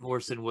that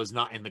Orson was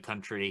not in the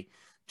country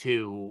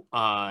to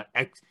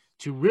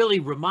really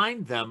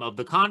remind them of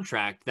the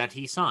contract that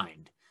he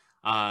signed.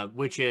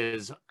 Which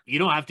is, you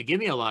don't have to give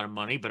me a lot of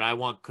money, but I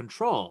want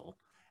control.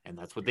 And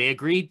that's what they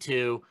agreed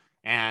to.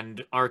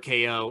 And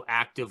RKO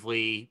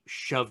actively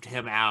shoved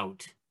him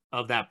out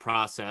of that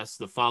process.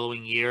 The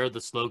following year,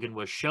 the slogan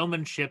was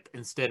showmanship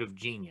instead of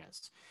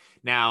genius.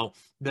 Now,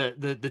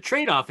 the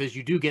trade-off is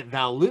you do get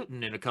Val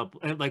Lewton in a couple,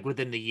 like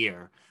within the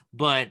year,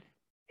 but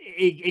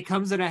it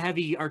comes at a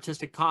heavy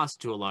artistic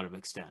cost to a lot of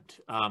extent.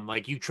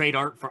 Like you trade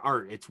art for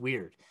art. It's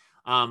weird.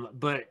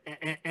 But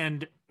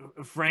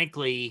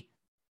frankly,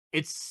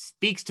 it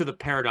speaks to the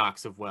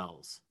paradox of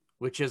Welles,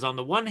 which is on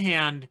the one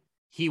hand,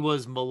 he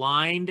was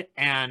maligned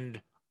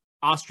and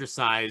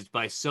ostracized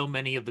by so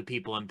many of the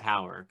people in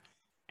power.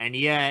 And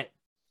yet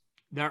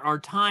there are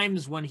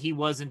times when he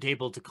wasn't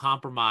able to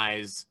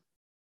compromise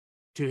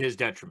to his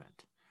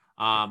detriment.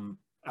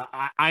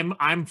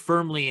 I'm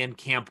firmly in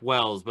Camp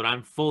Welles, but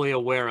I'm fully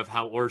aware of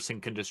how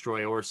Orson can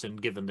destroy Orson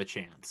given the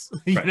chance.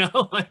 You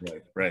know?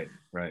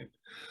 Right.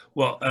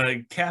 Well,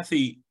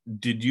 Kathy,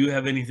 did you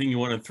have anything you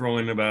want to throw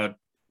in about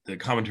the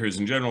commentaries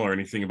in general, or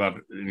anything about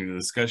any of the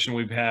discussion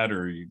we've had?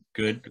 Or are you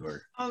good?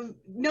 Or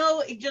no,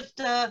 it just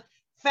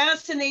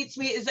fascinates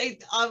me.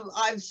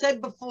 I've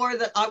said before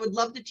that I would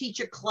love to teach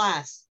a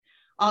class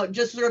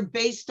just sort of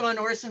based on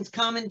Orson's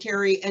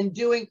commentary and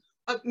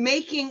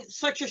making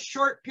such a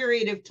short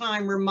period of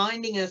time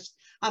reminding us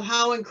of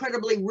how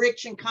incredibly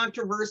rich and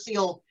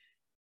controversial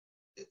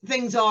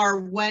things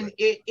are when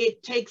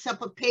it takes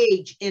up a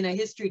page in a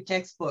history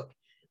textbook.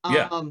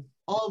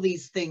 All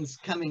these things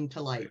coming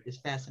to light is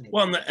fascinating.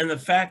 Well, and the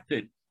fact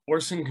that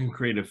Orson can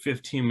create a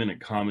 15-minute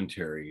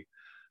commentary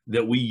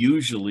that we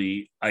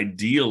usually,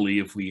 ideally,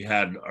 if we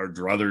had our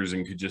druthers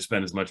and could just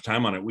spend as much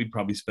time on it, we'd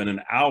probably spend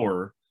an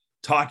hour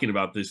talking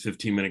about this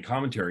 15-minute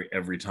commentary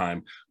every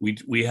time.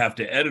 We have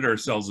to edit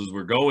ourselves as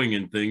we're going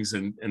and things,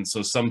 and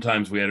so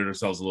sometimes we edit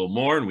ourselves a little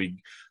more and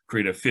we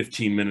create a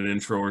 15-minute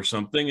intro or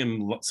something,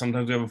 and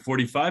sometimes we have a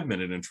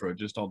 45-minute intro. It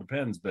just all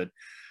depends, but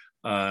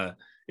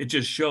it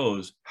just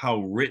shows how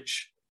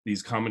rich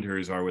these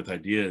commentaries are with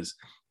ideas.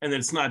 And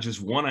it's not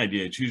just one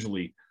idea, it's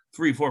usually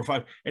 3, 4,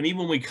 5. And even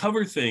when we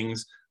cover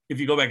things, if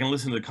you go back and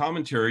listen to the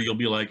commentary, you'll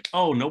be like,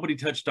 oh, nobody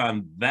touched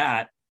on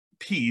that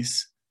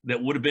piece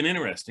that would have been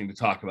interesting to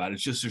talk about.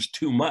 It's just there's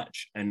too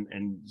much,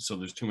 and so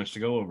there's too much to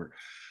go over.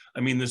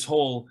 I mean, this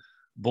whole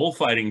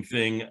bullfighting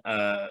thing,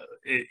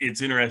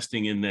 it's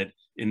interesting in that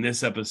in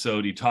this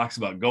episode, he talks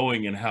about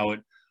going and how it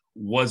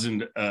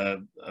wasn't a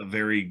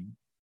very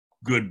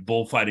good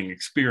bullfighting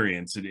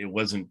experience. It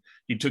wasn't,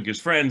 he took his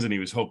friends and he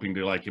was hoping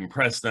to like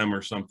impress them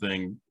or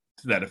something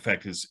to that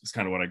effect is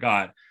kind of what I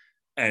got.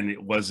 And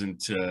it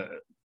wasn't,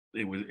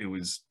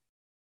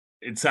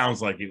 it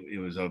sounds like it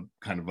was a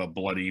kind of a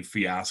bloody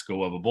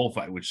fiasco of a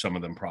bullfight, which some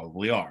of them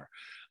probably are.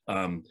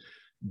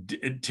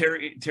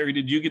 Terry,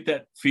 did you get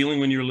that feeling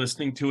when you were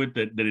listening to it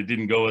that it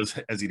didn't go as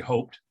he'd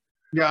hoped?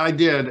 Yeah, I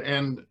did.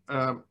 And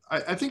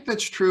I think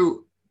that's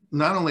true,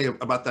 not only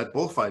about that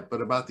bullfight,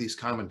 but about these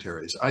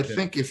commentaries. I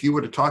think if you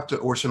were to talk to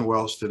Orson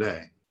Welles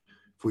today,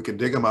 if we could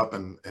dig him up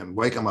and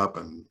wake him up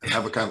and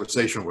have a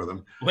conversation with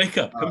him. Wake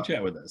up, come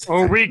chat with us.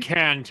 Oh, we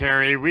can,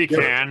 Terry, we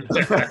can.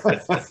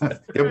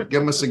 give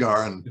him a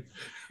cigar and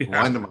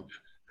wind him up.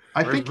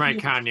 Where's my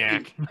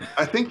cognac?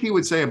 I think he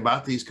would say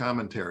about these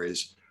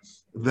commentaries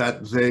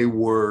that they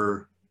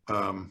were,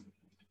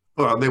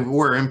 they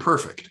were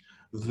imperfect,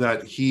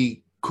 that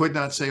he could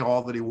not say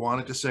all that he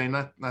wanted to say,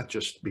 not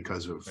just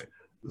because of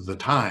the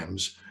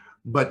times,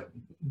 but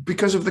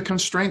because of the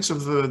constraints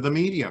of the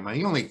medium,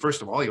 and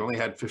first of all, he only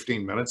had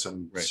 15 minutes,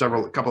 and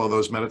a couple of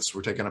those minutes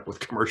were taken up with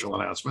commercial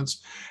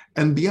announcements.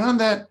 And beyond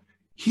that,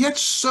 he had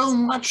so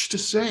much to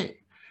say,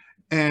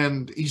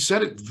 and he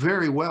said it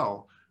very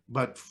well.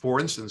 But for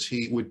instance,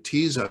 he would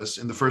tease us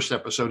in the first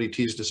episode. He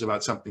teased us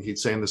about something he'd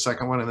say in the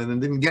second one, and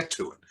then didn't get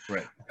to it.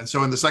 Right. And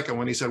so in the second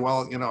one, he said,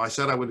 well, I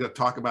said I would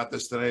talk about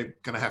this today,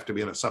 going to have to be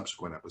in a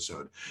subsequent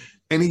episode.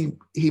 And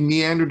he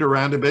meandered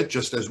around a bit,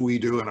 just as we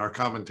do in our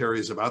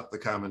commentaries about the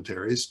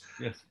commentaries.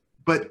 Yes.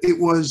 But it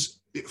was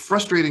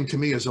frustrating to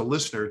me as a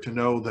listener to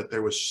know that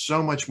there was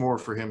so much more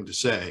for him to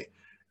say.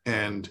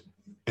 And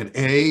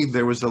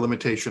there was the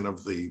limitation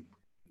of the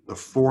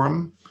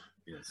forum.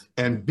 Yes.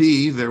 And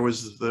B, there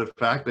was the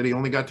fact that he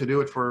only got to do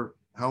it for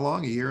how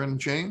long? A year and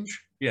change?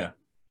 Yeah.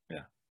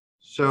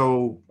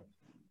 So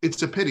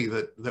it's a pity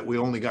that we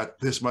only got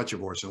this much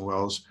of Orson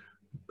Welles,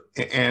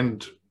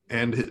 and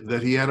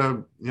that he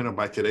had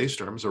by today's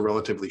terms, a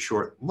relatively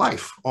short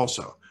life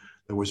also.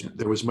 There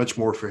was much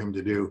more for him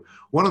to do.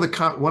 One of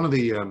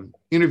the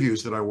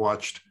interviews that I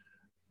watched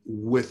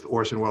with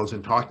Orson Welles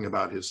in talking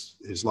about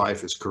his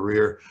life, his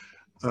career,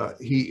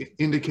 he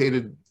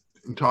indicated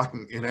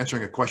in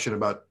answering a question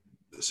about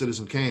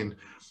Citizen Kane,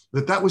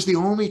 that was the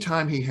only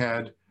time he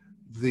had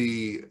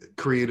the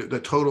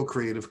total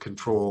creative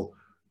control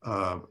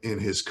in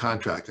his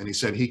contract. And he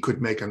said he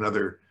could make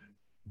another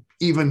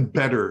even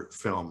better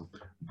film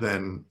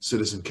than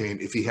Citizen Kane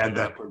if he had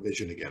that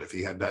provision again, if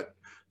he had that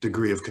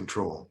degree of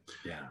control.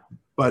 Yeah.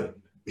 But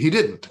he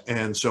didn't.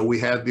 And so we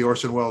had the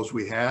Orson Welles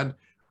we had.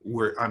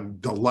 I'm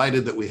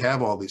delighted that we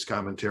have all these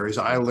commentaries.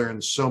 I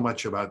learned so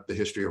much about the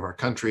history of our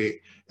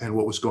country and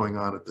what was going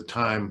on at the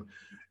time,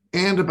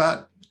 and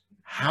about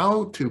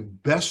how to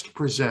best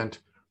present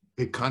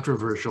a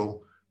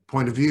controversial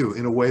point of view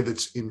in a way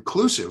that's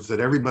inclusive,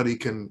 that everybody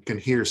can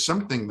hear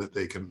something that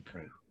they can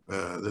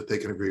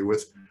agree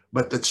with,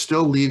 but that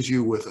still leaves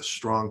you with a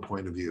strong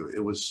point of view. It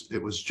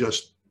was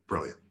just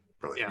brilliant.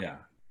 Yeah.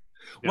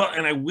 Well,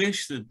 and I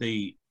wish that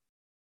they,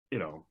 I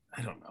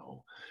don't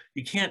know.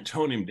 You can't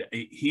tone him down.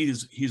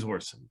 He's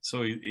Orson,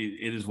 so it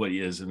is what he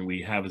is, and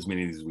we have as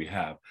many as we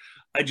have.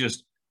 I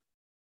just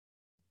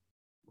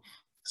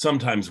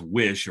sometimes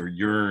wish or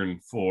yearn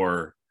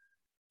for,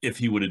 if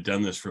he would have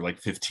done this for like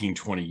 15,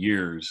 20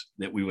 years,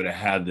 that we would have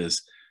had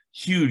this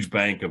huge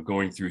bank of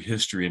going through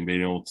history and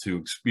being able to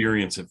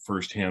experience it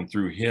firsthand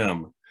through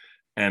him.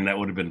 And that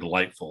would have been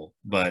delightful.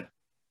 But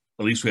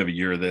at least we have a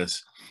year of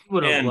this.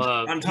 And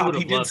on top,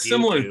 he did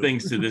similar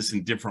things to this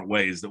in different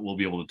ways that we'll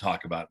be able to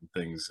talk about and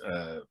things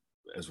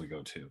as we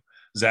go to.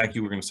 Zach,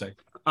 you were going to say?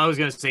 I was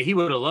going to say he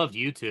would have loved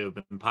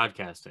YouTube and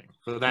podcasting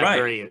for that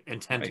very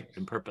intent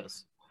and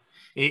purpose.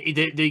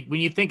 When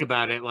you think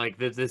about it, like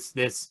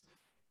this,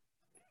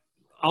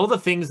 all the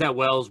things that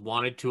Welles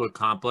wanted to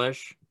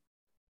accomplish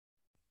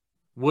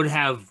would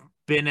have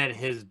been at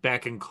his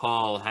beck and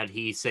call had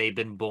he, say,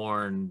 been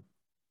born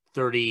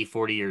 30,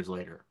 40 years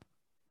later.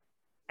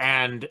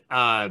 And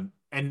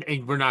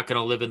we're not going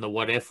to live in the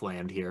what if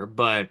land here,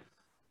 but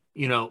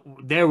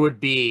there would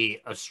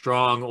be a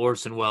strong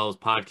Orson Welles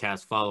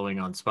podcast following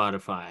on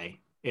Spotify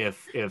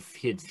if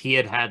he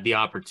had the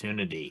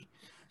opportunity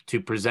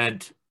to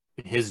present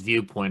his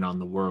viewpoint on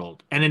the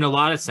world. And in a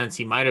lot of sense,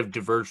 he might have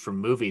diverged from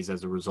movies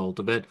as a result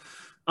of it,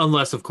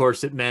 unless, of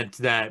course, it meant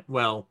that,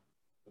 well,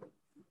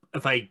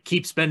 if I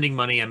keep spending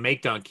money and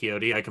make Don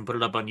Quixote, I can put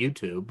it up on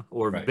YouTube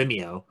or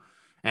Vimeo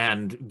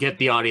and get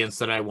the audience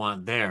that I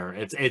want there.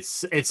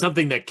 It's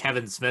something that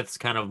Kevin Smith's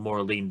kind of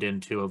more leaned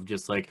into, of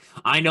just like,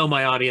 I know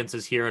my audience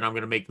is here and I'm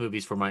going to make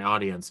movies for my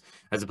audience,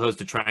 as opposed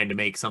to trying to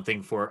make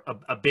something for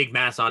a big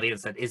mass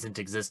audience that isn't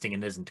existing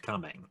and isn't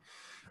coming.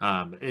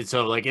 And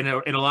so, like, in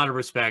a lot of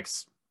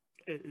respects,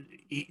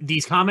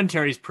 these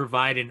commentaries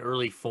provide an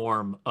early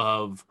form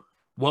of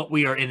what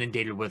we are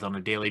inundated with on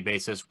a daily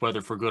basis,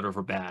 whether for good or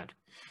for bad.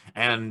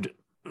 And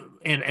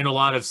in a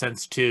lot of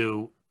sense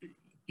too,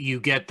 you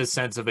get the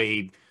sense of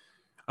a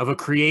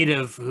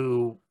creative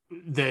who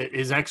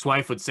his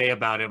ex-wife would say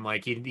about him,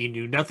 like, he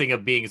knew nothing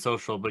of being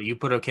social, but you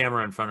put a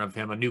camera in front of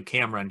him, a new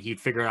camera, and he'd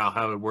figure out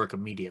how it would work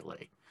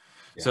immediately.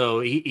 Yeah.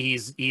 So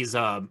he's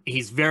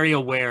very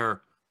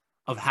aware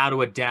of how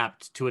to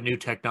adapt to a new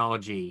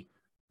technology,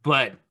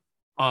 but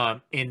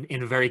in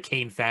a very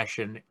Kane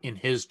fashion, in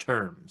his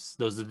terms.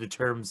 Those are the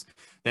terms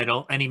that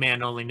any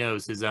man only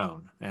knows his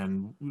own,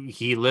 and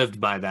he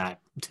lived by that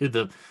to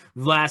the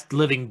last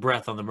living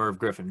breath on the Merv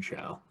Griffin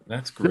show.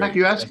 That's great.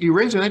 Zach, you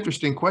raise an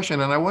interesting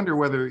question, and I wonder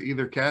whether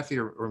either Kathy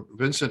or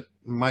Vincent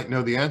might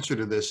know the answer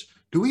to this.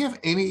 Do we have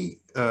any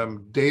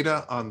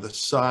data on the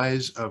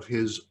size of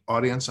his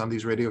audience on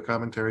these radio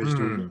commentaries?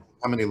 Do we know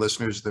how many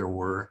listeners there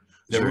were?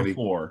 There were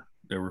four.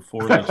 There were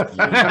four listeners.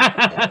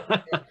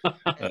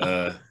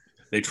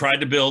 They tried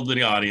to build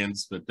the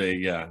audience, but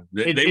they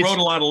wrote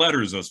a lot of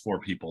letters, those four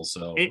people.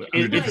 So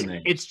under different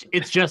names.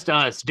 It's just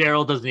us.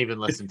 Daryl doesn't even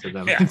listen to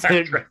them.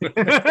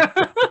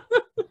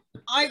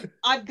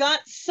 I've got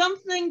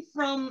something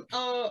from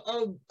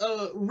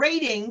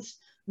ratings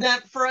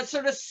that for a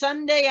sort of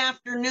Sunday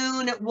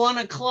afternoon at 1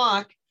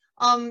 o'clock,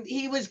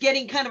 he was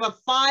getting kind of a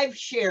 5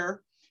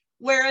 share,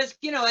 whereas,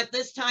 you know, at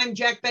this time,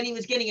 Jack Benny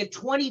was getting a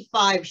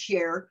 25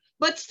 share.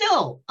 But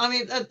still, I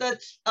mean,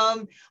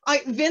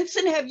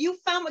 Vincent, have you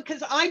found,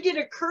 because I did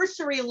a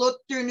cursory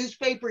look through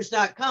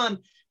newspapers.com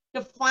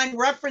to find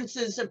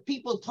references of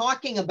people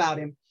talking about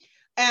him.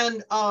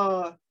 And,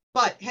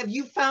 but have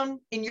you found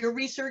in your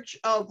research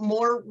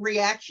more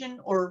reaction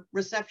or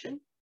reception?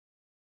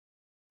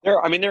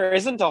 There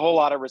isn't a whole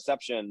lot of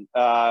reception.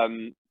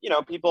 You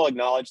know, people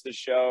acknowledge the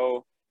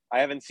show.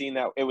 I haven't seen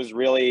that it was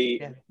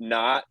really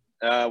not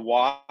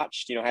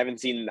watched. You know, I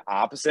haven't seen the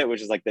opposite,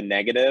 which is like the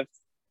negative.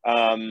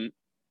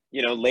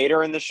 You know,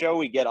 later in the show,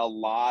 we get a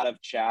lot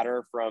of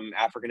chatter from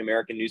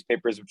African-American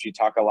newspapers, which we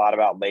talk a lot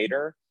about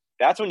later.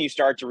 That's when you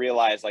start to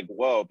realize, like,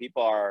 whoa,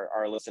 people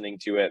are listening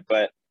to it.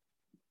 But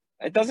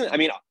it doesn't, I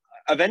mean,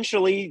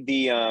 eventually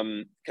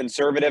the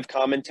conservative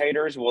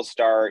commentators will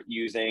start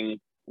using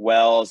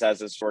Wells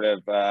as a sort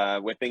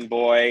of whipping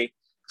boy.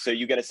 So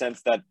you get a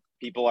sense that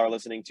people are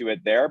listening to it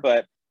there,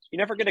 but you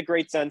never get a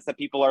great sense that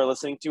people are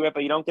listening to it,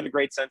 but you don't get a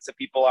great sense that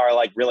people are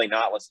like really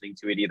not listening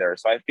to it either.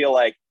 So I feel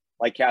like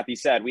Kathy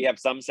said, we have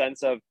some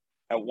sense of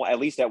at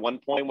least at one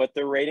point what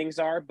the ratings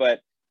are, but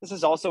this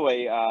is also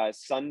a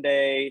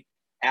Sunday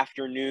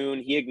afternoon.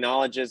 He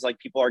acknowledges like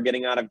people are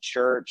getting out of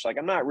church. Like,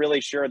 I'm not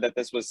really sure that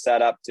this was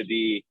set up to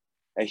be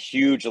a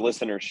huge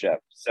listenership.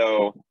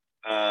 So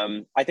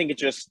I think it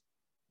just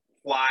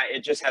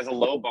has a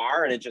low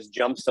bar and it just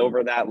jumps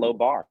over that low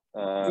bar.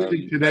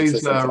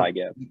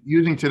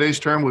 Using today's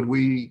term, would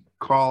we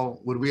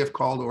have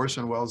called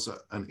Orson Welles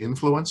an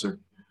influencer?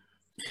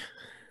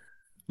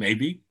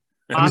 Maybe.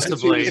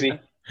 Possibly.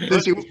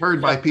 Since he was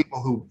heard by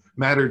people who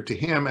mattered to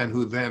him and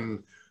who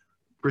then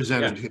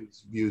presented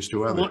his views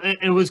to others. Well,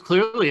 it was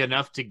clearly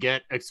enough to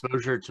get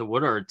exposure to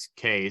Woodard's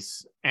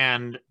case.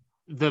 And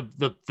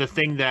the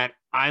thing that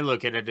I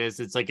look at it is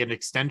it's like an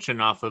extension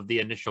off of the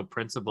initial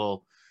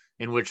principle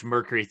in which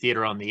Mercury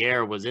Theater on the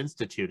Air was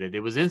instituted. It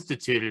was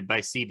instituted by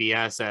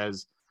CBS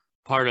as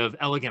part of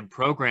elegant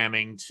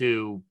programming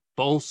to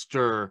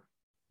bolster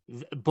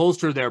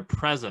their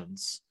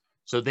presence.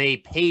 So they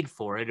paid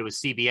for it. It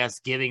was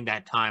CBS giving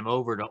that time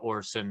over to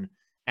Orson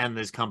and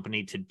this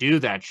company to do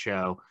that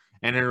show.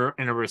 And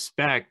in a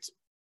respect,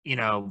 you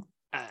know,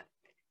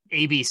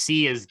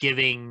 ABC is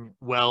giving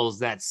Wells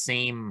that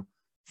same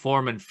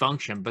form and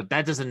function, but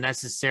that doesn't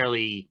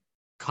necessarily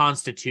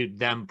constitute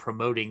them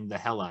promoting the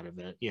hell out of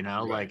it. You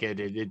know, right. Like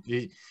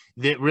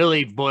it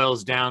really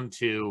boils down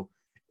to,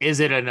 is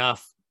it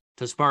enough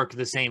to spark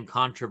the same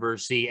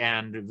controversy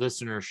and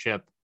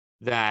listenership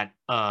that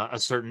a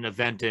certain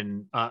event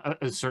in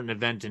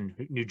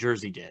New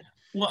Jersey did?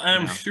 Well,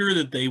 I'm sure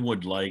that they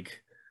would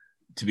like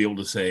to be able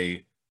to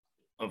say,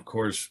 of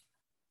course,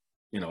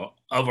 you know,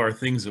 of our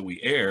things that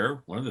we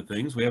air, one of the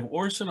things we have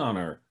Orson on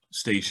our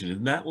station.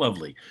 Isn't that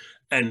lovely?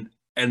 And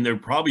they're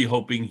probably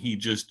hoping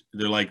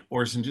they're like,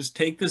 Orson, just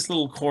take this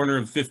little corner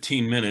of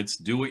 15 minutes,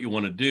 do what you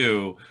want to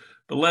do,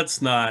 but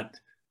let's not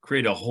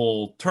create a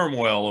whole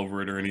turmoil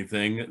over it or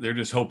anything. They're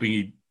just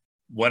hoping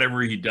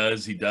whatever he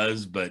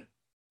does, but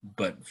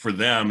for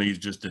them, he's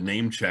just a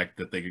name check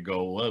that they could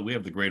go, well, we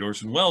have the great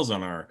Orson Welles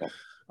on our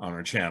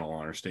channel,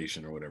 on our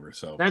station or whatever.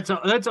 So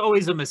that's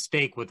always a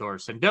mistake with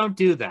Orson. Don't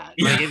do that.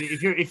 Yeah. Like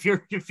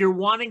if you're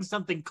wanting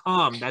something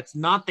calm, that's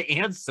not the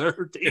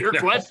answer to your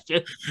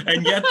question.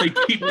 And yet they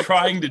keep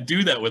trying to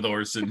do that with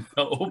Orson,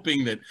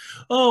 hoping that,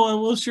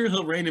 well, sure,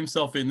 he'll rein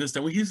himself in this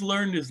time. Well, he's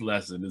learned his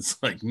lesson.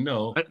 It's like,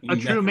 no. A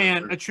true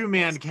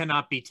man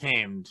cannot be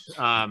tamed.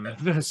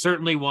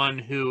 Certainly one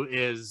who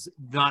is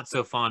not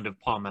so fond of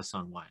Paul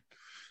Masson wine.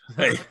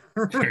 Hey,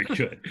 very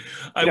good.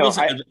 I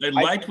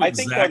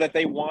think though that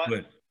they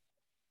want.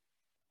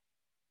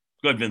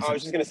 Go ahead, Vincent. I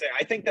was just going to say,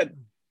 I think that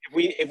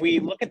if we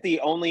look at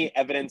the only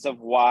evidence of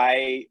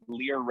why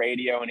Lear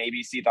Radio and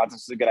ABC thought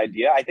this was a good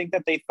idea, I think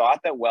that they thought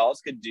that Wells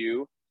could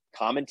do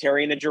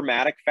commentary in a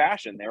dramatic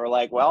fashion. They were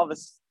like, well,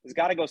 this has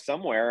got to go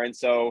somewhere. And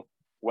so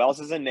Wells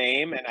is a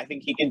name, and I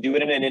think he can do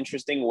it in an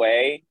interesting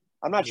way.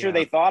 I'm not sure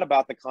they thought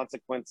about the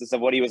consequences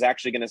of what he was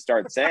actually going to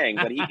start saying,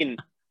 but he can,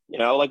 you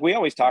know, like we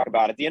always talk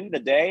about, at the end of the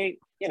day,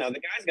 you know, the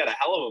guy's got a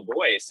hell of a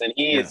voice, and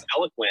he is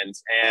eloquent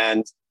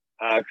and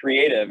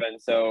creative. And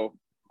so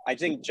I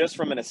think just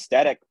from an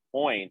aesthetic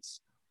point,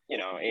 you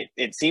know,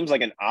 it seems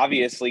like an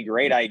obviously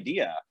great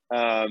idea.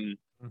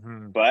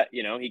 But,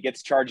 you know, he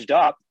gets charged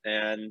up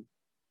and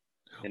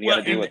you got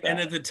to deal with that. And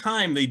at the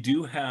time, they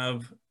do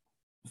have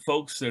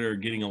folks that are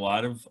getting a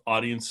lot of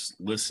audience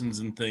listens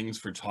and things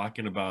for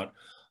talking about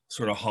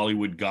sort of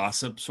Hollywood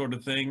gossip sort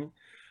of thing.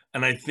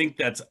 And I think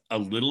that's a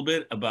little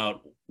bit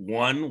about,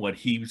 one, what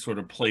he sort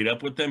of played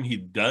up with them. He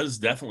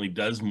definitely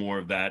does more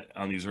of that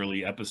on these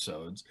early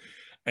episodes.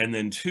 And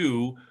then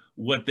two,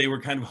 what they were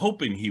kind of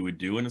hoping he would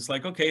do. And it's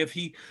like, okay, if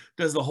he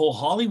does the whole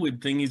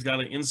Hollywood thing, he's got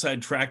an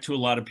inside track to a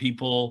lot of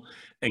people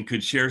and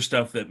could share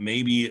stuff that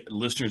maybe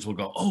listeners will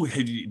go, oh,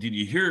 hey, did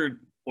you hear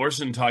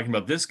Orson talking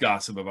about this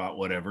gossip about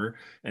whatever,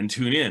 and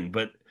tune in.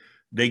 But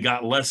they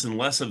got less and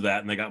less of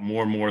that, and they got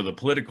more and more of the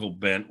political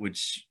bent,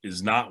 which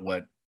is not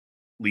what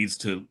leads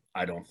to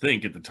I don't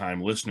think at the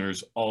time,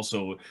 listeners,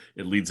 also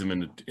it leads them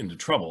into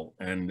trouble,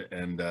 and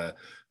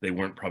they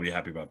weren't probably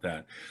happy about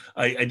that.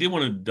 I did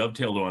want to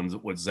dovetail on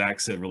what Zach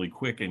said really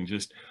quick, and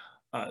just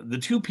the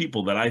two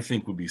people that I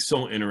think would be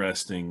so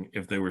interesting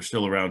if they were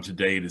still around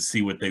today to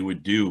see what they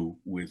would do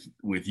with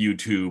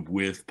YouTube,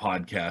 with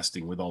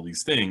podcasting, with all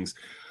these things,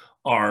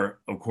 are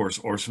of course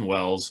Orson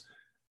Welles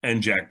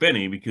and Jack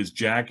Benny, because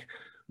Jack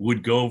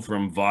would go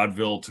from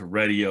vaudeville to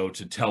radio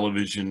to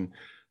television.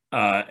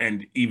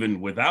 And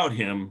even without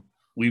him,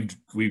 we've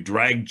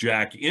dragged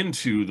Jack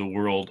into the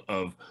world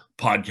of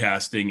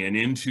podcasting and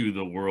into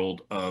the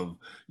world of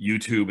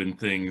YouTube and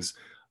things.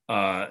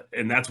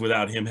 And that's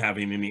without him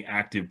having any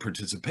active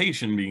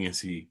participation, being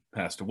as he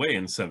passed away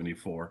in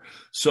 1974.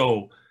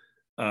 So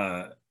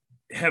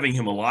having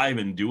him alive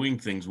and doing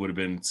things would have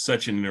been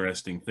such an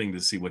interesting thing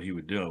to see what he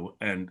would do.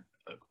 And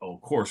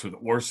of course, with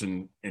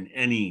Orson in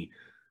any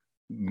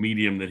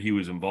medium that he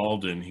was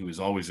involved in, he was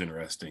always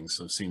interesting.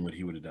 So seeing what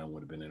he would have done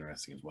would have been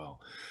interesting as well.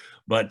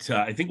 But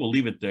I think we'll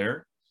leave it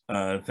there.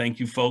 Thank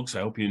you, folks.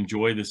 I hope you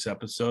enjoy this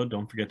episode.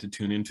 Don't forget to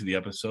tune into the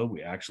episode.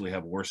 We actually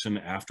have Orson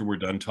after we're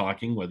done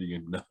talking, whether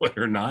you know it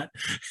or not.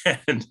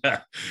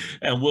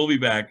 And we'll be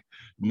back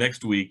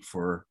next week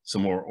for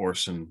some more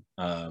Orson,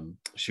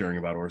 sharing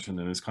about Orson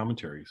and his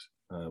commentaries.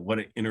 What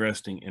an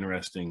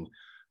interesting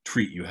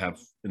treat you have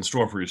in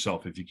store for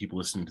yourself if you keep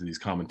listening to these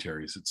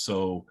commentaries. It's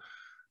so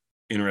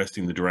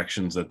interesting the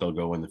directions that they'll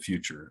go in the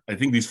future. I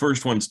think these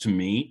first ones, to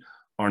me,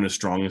 aren't as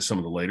strong as some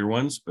of the later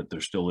ones, but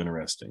they're still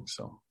interesting.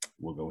 So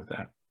we'll go with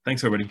that.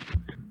 Thanks, everybody.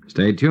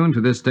 Stay tuned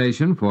to this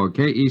station for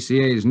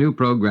KECA's new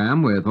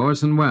program with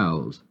Orson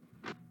Welles.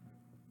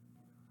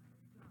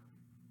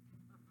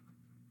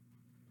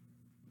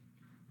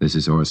 This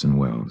is Orson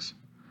Welles.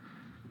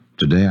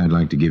 Today I'd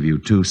like to give you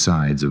two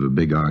sides of a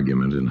big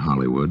argument in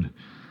Hollywood,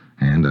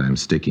 and I'm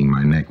sticking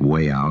my neck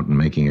way out and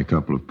making a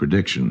couple of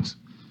predictions.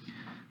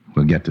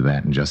 We'll get to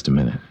that in just a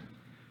minute.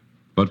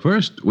 But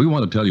first, we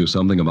want to tell you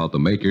something about the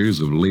makers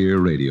of Lear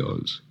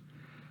radios.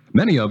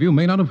 Many of you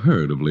may not have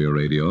heard of Lear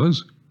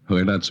radios.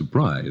 We're not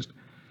surprised,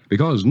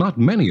 because not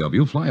many of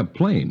you fly a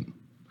plane.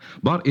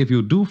 But if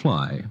you do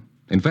fly,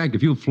 in fact,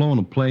 if you've flown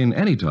a plane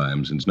any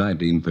time since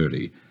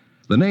 1930,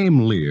 the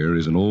name Lear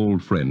is an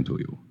old friend to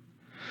you.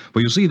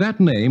 For you see, that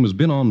name has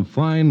been on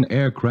fine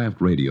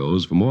aircraft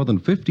radios for more than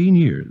 15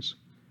 years.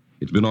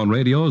 It's been on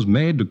radios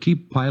made to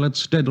keep pilots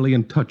steadily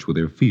in touch with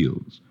their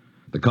fields,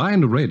 the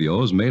kind of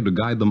radios made to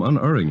guide them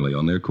unerringly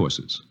on their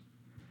courses.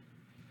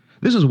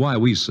 This is why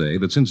we say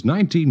that since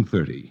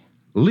 1930,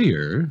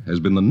 Lear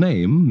has been the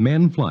name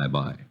men fly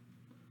by.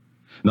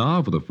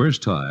 Now, for the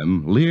first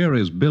time, Lear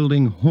is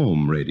building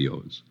home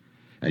radios,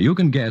 and you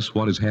can guess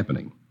what is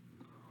happening.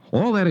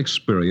 All that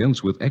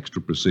experience with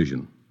extra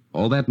precision,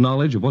 all that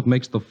knowledge of what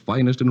makes the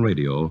finest in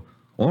radio,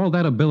 all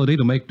that ability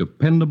to make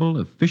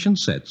dependable, efficient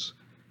sets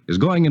is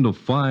going into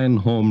fine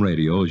home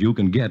radios you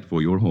can get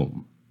for your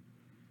home.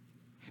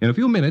 In a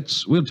few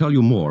minutes, we'll tell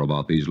you more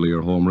about these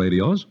Lear home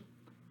radios.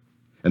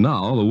 And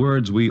now, the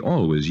words we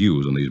always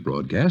use in these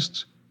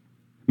broadcasts.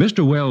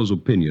 Mr. Welles'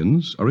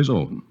 opinions are his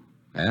own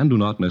and do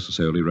not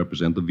necessarily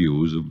represent the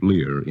views of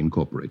Lear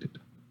Incorporated.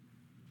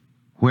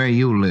 Where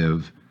you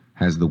live,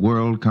 has the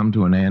world come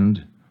to an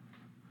end?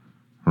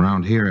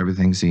 Around here,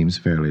 everything seems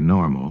fairly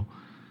normal.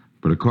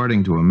 But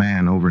according to a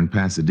man over in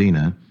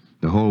Pasadena,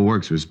 the whole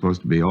works was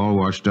supposed to be all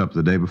washed up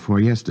the day before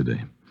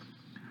yesterday.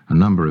 A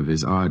number of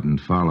his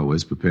ardent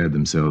followers prepared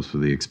themselves for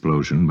the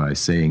explosion by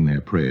saying their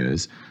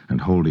prayers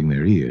and holding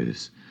their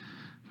ears.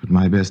 But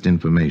my best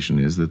information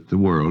is that the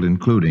world,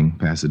 including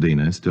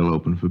Pasadena, is still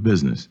open for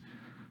business.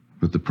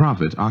 But the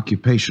prophet,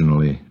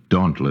 occupationally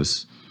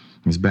dauntless,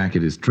 is back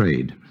at his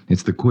trade.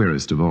 It's the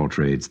queerest of all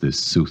trades, this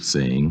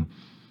soothsaying,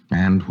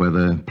 and,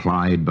 whether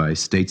plied by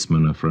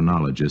statesmen or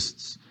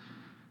phrenologists,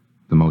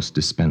 the most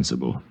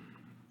dispensable.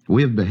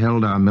 We have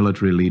beheld our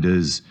military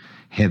leaders,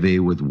 heavy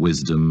with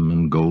wisdom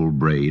and gold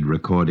braid,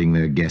 recording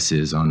their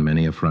guesses on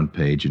many a front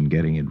page and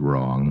getting it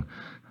wrong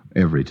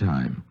every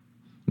time.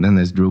 And then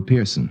there's Drew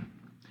Pearson.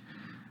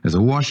 As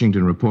a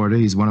Washington reporter,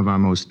 he's one of our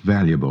most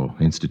valuable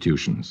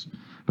institutions.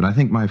 But I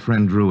think my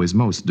friend Drew is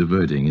most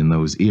diverting in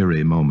those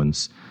eerie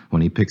moments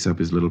when he picks up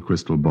his little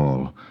crystal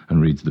ball and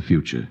reads the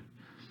future.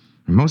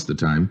 And most of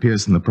the time,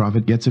 Pearson the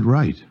prophet gets it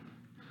right.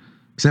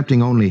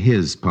 Accepting only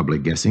his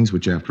public guessings,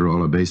 which after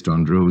all are based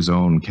on Drew's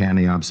own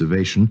canny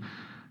observation,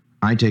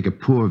 I take a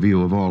poor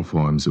view of all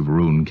forms of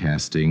rune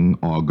casting,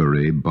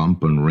 augury,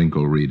 bump and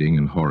wrinkle reading,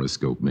 and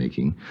horoscope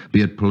making.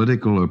 Be it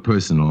political or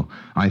personal,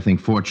 I think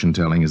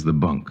fortune-telling is the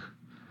bunk.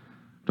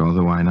 But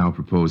although I now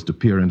propose to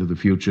peer into the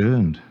future,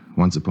 and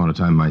once upon a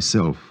time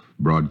myself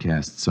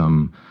broadcast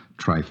some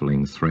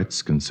trifling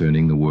threats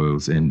concerning the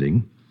world's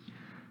ending,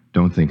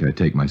 don't think I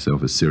take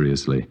myself as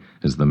seriously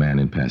as the man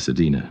in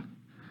Pasadena.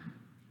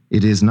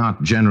 It is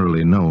not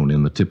generally known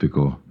in the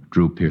typical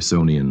Drew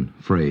Pearsonian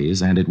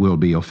phrase, and it will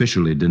be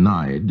officially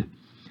denied.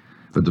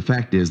 But the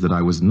fact is that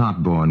I was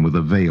not born with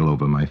a veil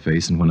over my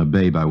face, and when a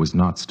babe I was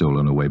not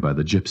stolen away by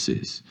the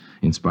gypsies.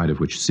 In spite of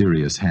which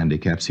serious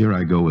handicaps, here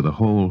I go with a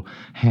whole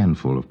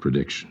handful of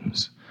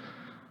predictions.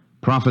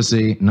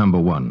 Prophecy number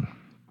 1.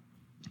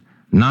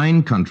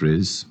 9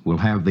 countries will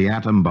have the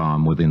atom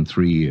bomb within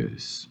 3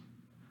 years.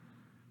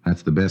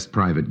 That's the best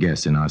private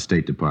guess in our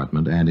State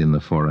Department and in the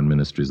foreign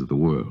ministries of the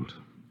world.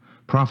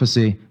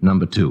 Prophecy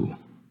number 2.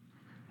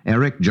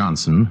 Eric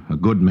Johnson, a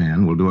good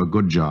man, will do a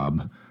good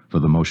job for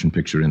the motion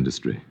picture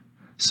industry.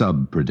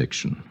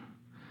 Sub-prediction.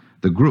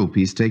 The group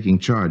he's taking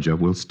charge of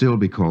will still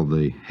be called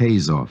the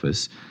Hayes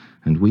Office,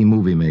 and we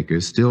movie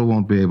makers still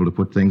won't be able to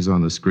put things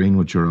on the screen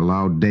which are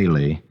allowed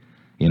daily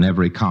in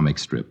every comic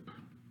strip.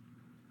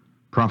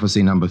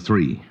 Prophecy number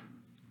 3.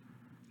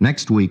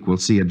 Next week we'll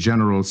see a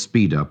general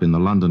speed-up in the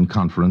London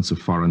Conference of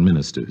Foreign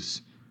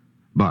Ministers.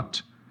 But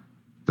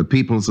the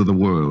peoples of the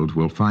world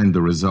will find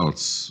the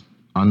results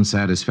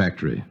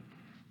unsatisfactory.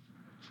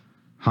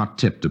 Hot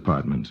tip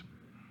department.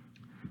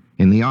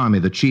 In the Army,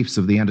 the chiefs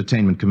of the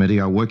Entertainment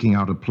Committee are working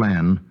out a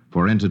plan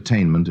for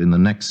entertainment in the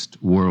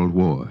next World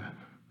War.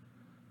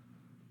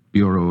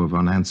 Bureau of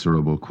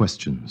Unanswerable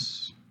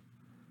Questions.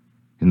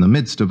 In the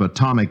midst of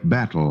atomic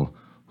battle,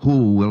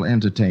 who will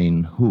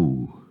entertain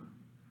who?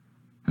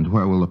 And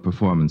where will the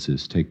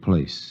performances take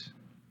place?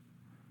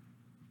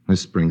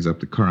 This brings up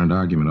the current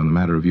argument on the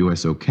matter of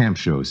USO camp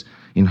shows.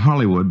 In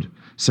Hollywood,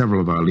 several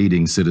of our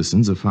leading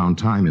citizens have found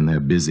time in their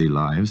busy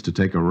lives to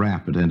take a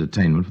rap at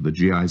entertainment for the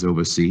GIs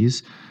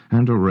overseas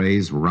and to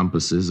raise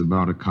rumpuses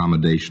about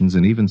accommodations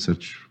and even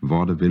such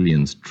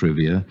vaudevillians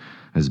trivia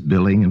as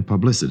billing and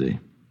publicity.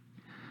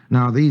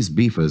 Now, these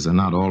beefers are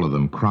not all of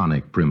them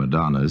chronic prima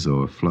donnas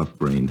or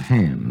fluff-brained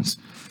hams.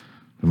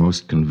 The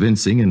most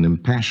convincing and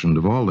impassioned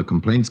of all the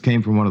complaints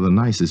came from one of the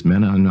nicest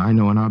men I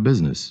know in our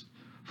business,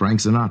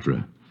 Frank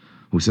Sinatra,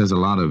 who says a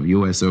lot of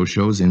USO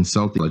shows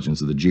insult the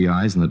legends of the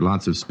GIs and that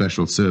lots of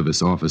special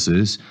service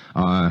officers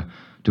are,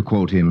 to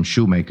quote him,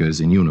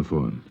 shoemakers in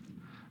uniform.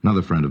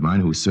 Another friend of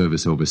mine whose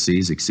service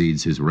overseas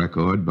exceeds his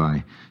record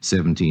by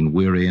 17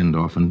 weary and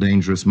often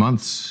dangerous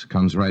months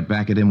comes right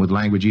back at him with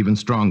language even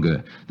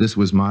stronger. This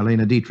was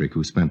Marlene Dietrich,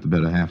 who spent the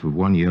better half of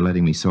 1 year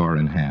letting me saw her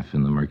in half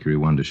in the Mercury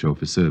Wonder show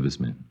for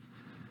servicemen.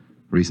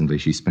 Recently,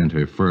 she spent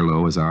her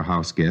furlough as our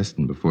house guest,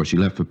 and before she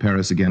left for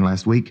Paris again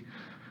last week,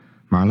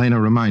 Marlena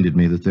reminded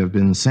me that there have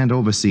been sent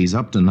overseas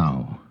up to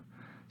now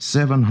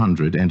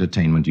 700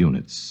 entertainment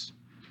units.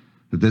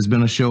 That there's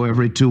been a show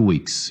every 2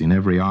 weeks in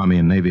every Army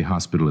and Navy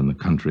hospital in the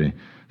country,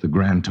 the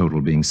grand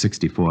total being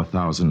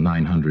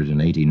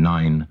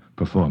 64,989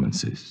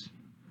 performances.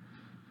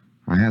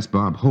 I asked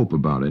Bob Hope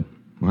about it.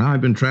 Well,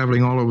 I've been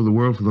traveling all over the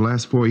world for the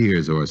last 4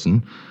 years,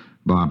 Orson,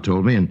 Bob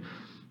told me, and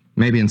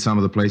maybe in some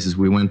of the places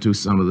we went to,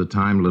 some of the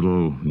time,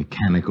 little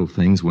mechanical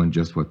things weren't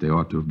just what they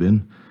ought to have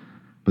been.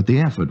 But the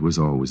effort was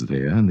always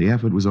there, and the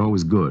effort was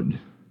always good. There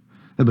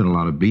have been a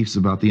lot of beefs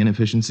about the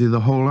inefficiency of the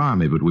whole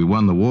Army, but we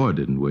won the war,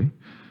 didn't we?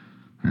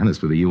 And as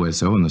for the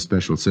USO and the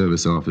special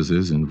service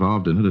officers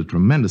involved in it, a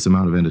tremendous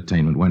amount of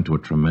entertainment went to a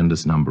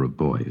tremendous number of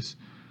boys.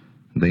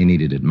 They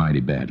needed it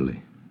mighty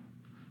badly.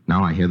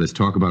 Now I hear this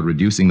talk about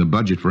reducing the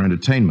budget for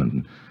entertainment,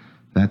 and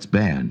that's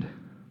bad.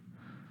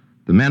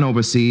 The men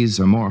overseas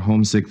are more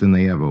homesick than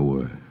they ever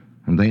were,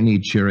 and they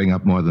need cheering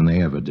up more than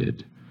they ever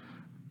did.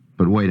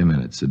 But wait a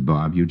minute, said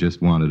Bob. You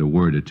just wanted a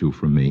word or two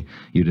from me.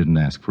 You didn't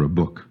ask for a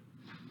book.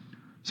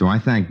 So I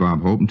thanked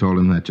Bob Hope and told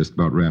him that just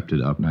about wrapped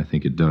it up, and I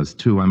think it does,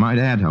 too. I might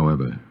add,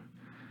 however,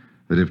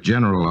 that if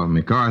General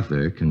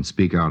MacArthur can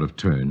speak out of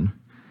turn,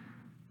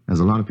 as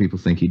a lot of people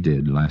think he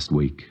did last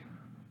week,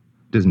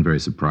 it isn't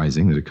very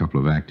surprising that a couple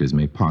of actors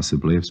may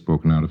possibly have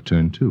spoken out of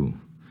turn, too.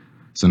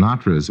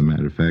 Sinatra, as a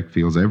matter of fact,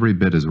 feels every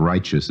bit as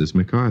righteous as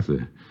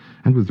MacArthur,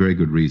 and with very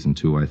good reason,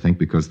 too, I think,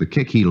 because the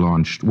kick he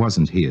launched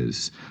wasn't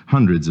his.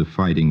 Hundreds of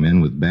fighting men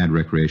with bad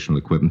recreational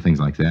equipment, things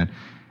like that,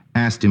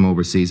 asked him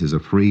overseas as a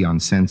free,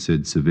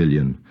 uncensored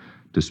civilian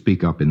to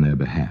speak up in their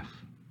behalf.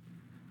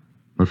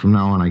 But from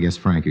now on, I guess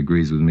Frank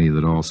agrees with me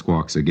that all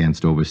squawks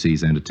against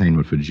overseas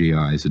entertainment for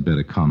GIs had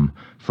better come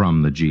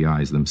from the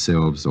GIs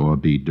themselves or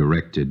be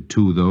directed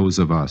to those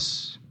of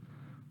us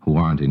who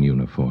aren't in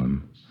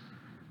uniform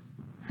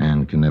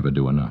and can never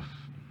do enough.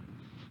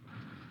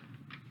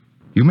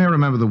 You may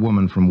remember the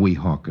woman from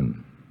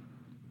Weehawken.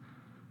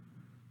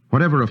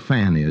 Whatever a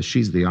fan is,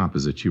 she's the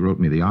opposite. She wrote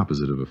me the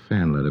opposite of a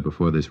fan letter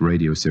before this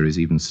radio series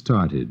even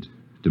started,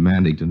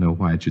 demanding to know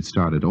why it should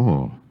start at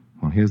all.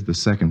 Well, here's the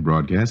second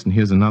broadcast, and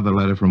here's another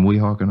letter from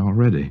Weehawken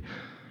already.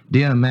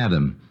 Dear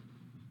Madam,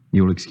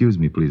 you'll excuse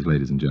me, please,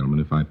 ladies and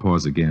gentlemen, if I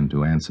pause again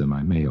to answer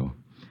my mail.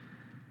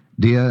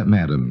 Dear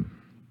Madam,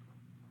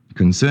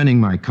 concerning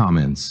my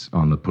comments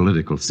on the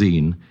political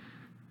scene,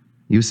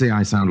 you say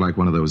I sound like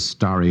one of those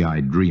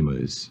starry-eyed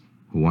dreamers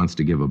who wants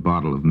to give a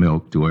bottle of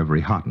milk to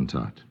every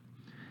Hottentot.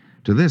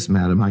 To this,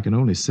 madam, I can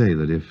only say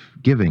that if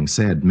giving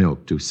said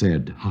milk to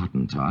said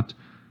Hottentot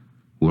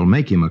will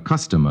make him a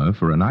customer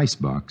for an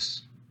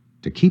icebox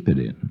to keep it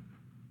in,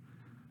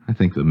 I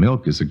think the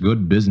milk is a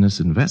good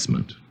business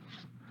investment.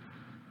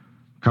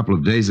 A couple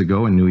of days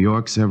ago in New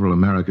York, several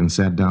Americans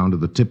sat down to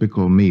the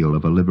typical meal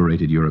of a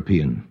liberated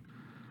European.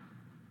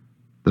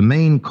 The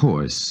main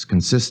course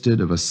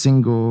consisted of a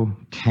single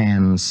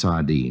canned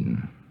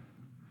sardine.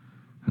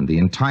 and the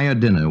entire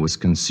dinner was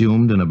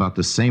consumed in about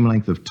the same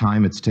length of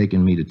time it's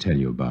taken me to tell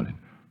you about it.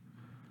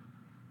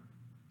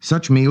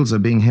 Such meals are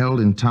being held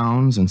in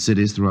towns and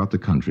cities throughout the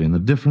country, and the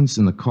difference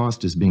in the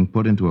cost is being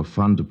put into a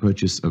fund to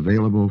purchase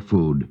available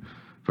food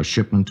for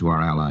shipment to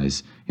our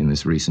allies in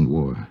this recent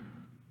war.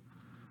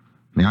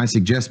 May I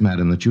suggest,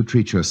 madam, that you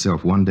treat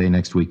yourself one day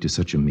next week to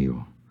such a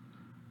meal.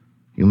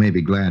 You may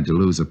be glad to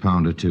lose a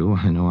pound or two.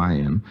 I know I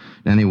am.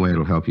 Anyway,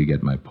 it'll help you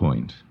get my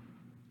point.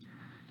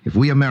 If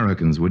we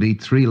Americans would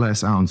eat 3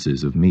 less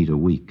ounces of meat a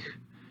week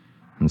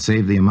and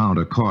save the amount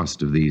or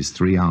cost of these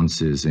 3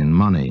 ounces in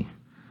money,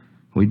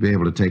 we'd be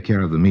able to take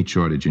care of the meat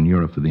shortage in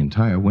Europe for the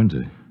entire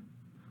winter.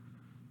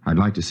 I'd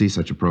like to see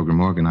such a program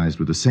organized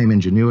with the same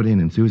ingenuity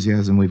and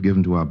enthusiasm we've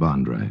given to our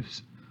bond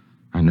drives.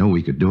 I know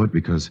we could do it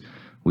because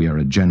we are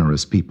a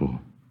generous people.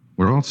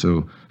 We're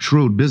also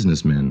shrewd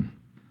businessmen.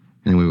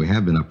 Anyway, we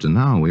have been up to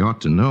now. We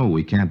ought to know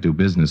we can't do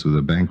business with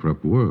a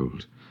bankrupt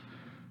world.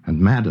 And,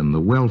 madam, the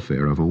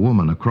welfare of a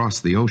woman across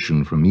the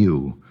ocean from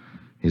you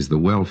is the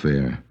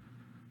welfare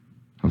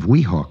of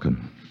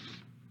Weehawken.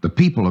 The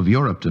people of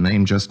Europe, to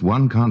name just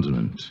one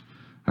continent,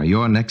 are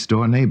your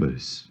next-door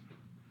neighbors.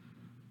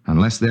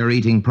 Unless they're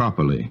eating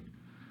properly,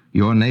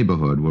 your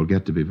neighborhood will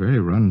get to be very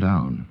run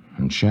down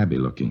and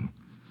shabby-looking.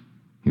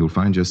 You'll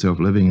find yourself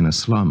living in a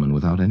slum and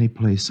without any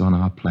place on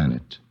our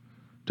planet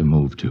to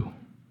move to.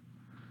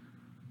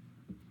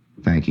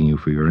 Thanking you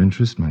for your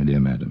interest, my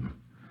dear madam,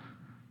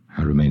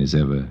 I remain as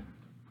ever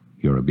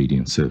your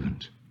obedient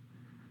servant.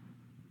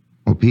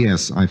 Oh,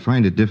 P.S. I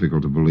find it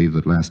difficult to believe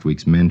that last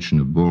week's mention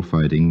of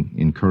bullfighting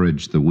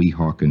encouraged the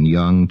Weehawken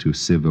young to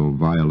civil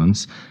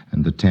violence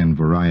and the 10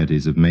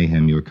 varieties of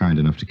mayhem you're kind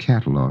enough to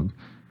catalog.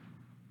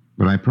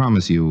 But I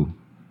promise you,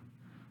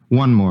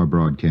 one more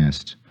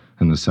broadcast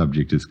and the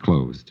subject is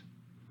closed.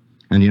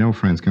 And you know,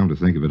 friends, come to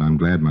think of it, I'm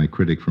glad my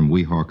critic from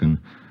Weehawken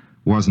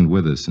wasn't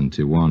with us in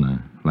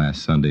Tijuana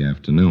last Sunday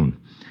afternoon.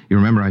 You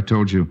remember I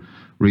told you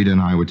Rita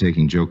and I were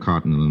taking Joe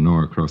Cotton and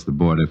Lenore across the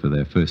border for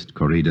their first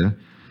corrida?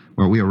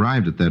 Well, we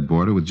arrived at that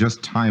border with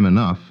just time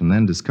enough and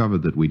then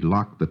discovered that we'd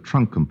locked the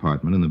trunk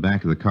compartment in the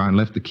back of the car and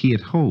left the key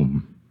at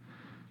home.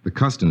 The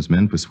customs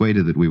men,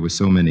 persuaded that we were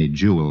so many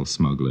jewel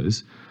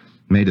smugglers,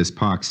 made us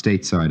park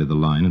stateside of the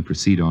line and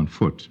proceed on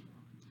foot.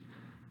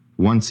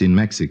 Once in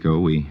Mexico,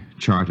 we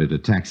chartered a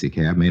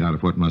taxicab made out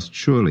of what must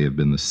surely have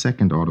been the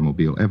second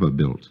automobile ever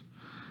built.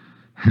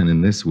 And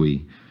in this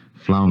we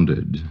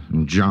floundered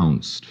and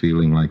jounced,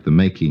 feeling like the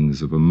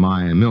makings of a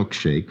Maya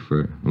milkshake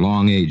for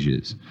long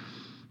ages.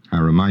 I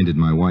reminded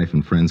my wife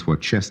and friends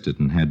what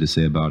Chesterton had to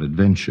say about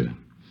adventure.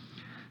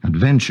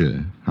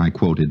 Adventure, I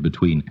quoted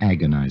between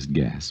agonized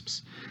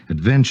gasps,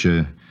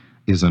 adventure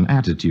is an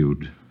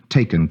attitude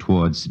taken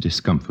towards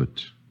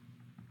discomfort.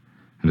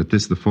 And at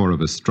this, the 4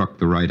 of us struck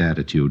the right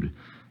attitude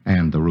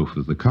and the roof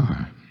of the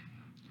car.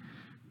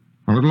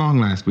 Well, at long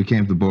last, we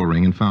came to the bull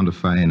ring and found a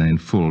faena in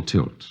full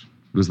tilt.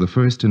 It was the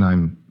first, and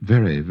I'm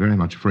very, very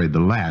much afraid the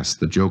last,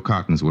 that Joe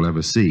Cottons will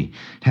ever see.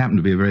 It happened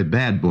to be a very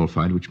bad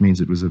bullfight, which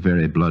means it was a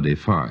very bloody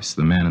farce.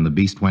 The man and the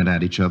beast went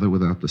at each other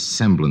without the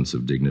semblance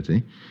of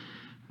dignity.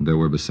 There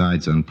were,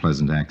 besides,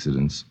 unpleasant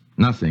accidents.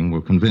 Nothing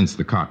will convince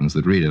the Cottons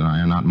that Rita and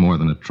I are not more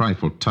than a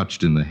trifle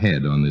touched in the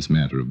head on this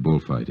matter of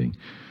bullfighting,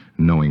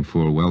 knowing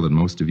full well that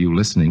most of you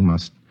listening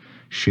must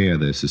share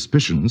their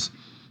suspicions,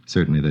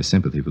 certainly their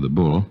sympathy for the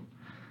bull.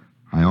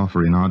 I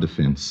offer in our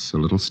defense a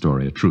little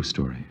story, a true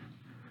story.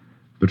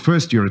 But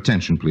first, your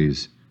attention,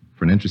 please,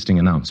 for an interesting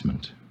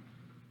announcement.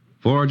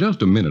 For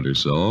just a minute or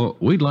so,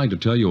 we'd like to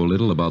tell you a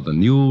little about the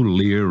new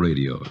Lear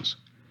radios.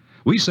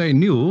 We say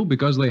new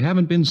because they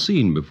haven't been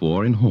seen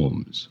before in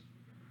homes.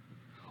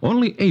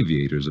 Only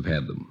aviators have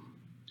had them.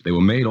 They were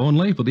made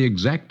only for the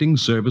exacting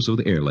service of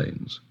the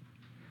airlanes.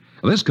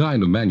 This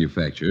kind of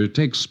manufacture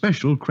takes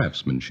special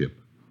craftsmanship.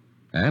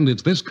 And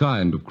it's this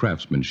kind of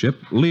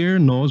craftsmanship Lear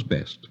knows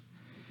best.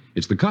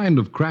 It's the kind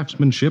of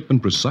craftsmanship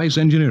and precise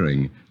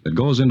engineering that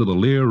goes into the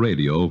Lear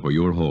radio for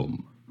your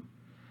home.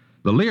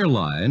 The Lear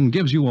line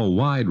gives you a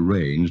wide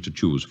range to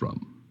choose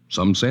from.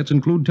 Some sets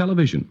include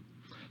television.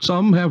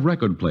 Some have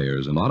record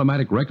players and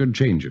automatic record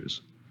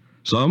changers.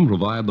 Some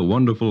provide the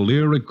wonderful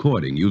Lear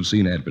recording you've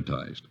seen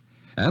advertised.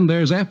 And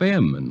there's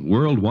FM and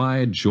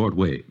worldwide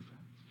shortwave.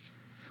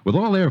 With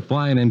all their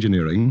fine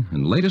engineering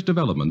and latest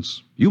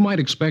developments, you might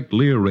expect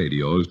Lear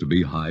radios to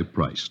be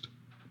high-priced.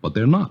 But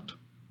they're not.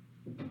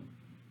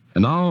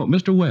 And now,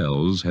 Mr.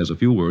 Wells has a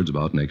few words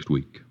about next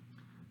week.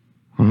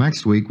 Well,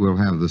 next week we'll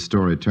have the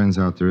story. It turns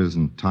out there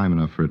isn't time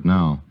enough for it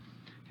now.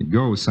 It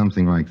goes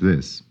something like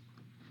this.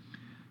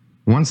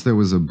 Once there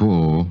was a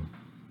bull,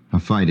 a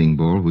fighting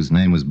bull, whose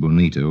name was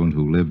Bonito, and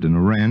who lived in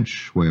a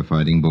ranch where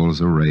fighting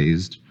bulls are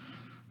raised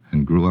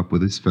and grew up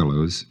with his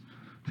fellows,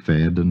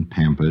 fed and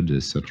pampered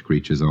as such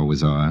creatures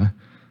always are,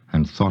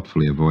 and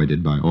thoughtfully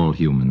avoided by all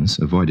humans,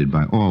 avoided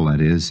by all, that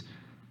is,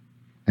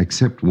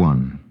 except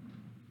one,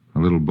 a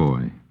little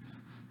boy,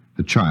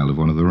 the child of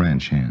one of the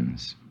ranch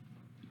hands.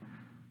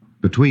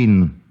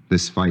 Between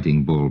this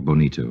fighting bull,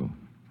 Bonito,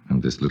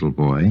 and this little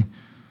boy,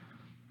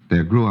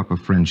 there grew up a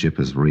friendship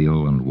as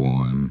real and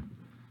warm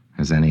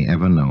as any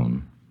ever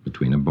known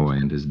between a boy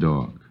and his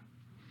dog.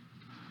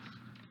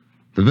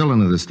 The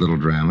villain of this little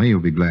drama, you'll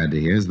be glad to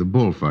hear, is the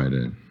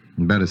bullfighter.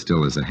 Better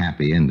still is a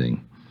happy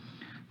ending.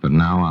 But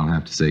now I'll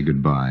have to say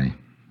goodbye,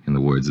 in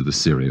the words of the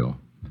serial.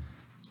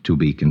 To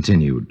be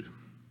continued.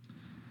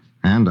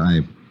 And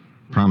I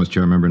promised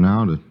you, I remember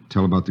now, to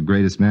tell about the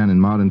greatest man in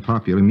modern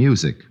popular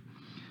music.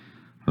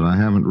 But I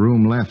haven't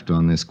room left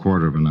on this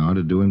quarter of an hour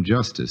to do him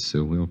justice,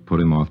 so we'll put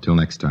him off till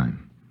next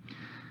time.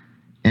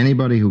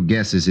 Anybody who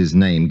guesses his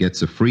name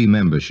gets a free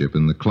membership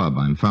in the club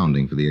I'm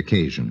founding for the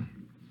occasion.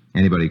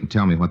 Anybody who can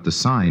tell me what the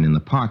sign in the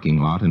parking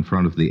lot in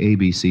front of the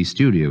ABC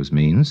studios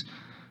means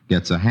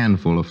gets a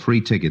handful of free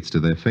tickets to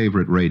their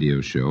favorite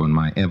radio show and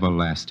my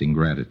everlasting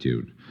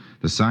gratitude.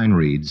 The sign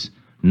reads,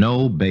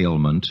 "No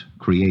bailment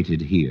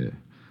created here."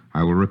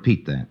 I will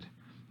repeat that.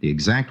 The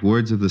exact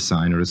words of the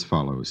sign are as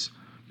follows: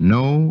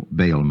 "No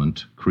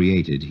bailment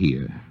created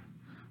here."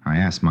 I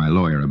asked my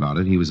lawyer about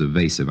it. He was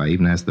evasive. I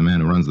even asked the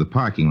man who runs the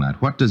parking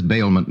lot. "What does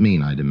bailment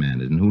mean?" I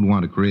demanded, "and who'd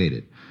want to create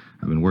it?"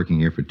 "I've been working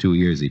here for 2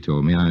 years," he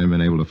told me. I haven't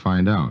been able to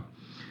find out.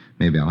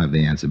 Maybe I'll have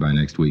the answer by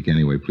next week.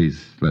 Anyway,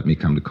 please let me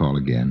come to call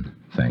again.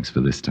 Thanks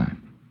for this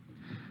time.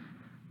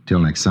 Till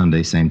next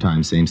Sunday, same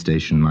time, same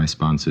station, my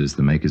sponsors,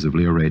 the makers of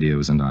Lear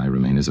Radios, and I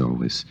remain, as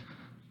always,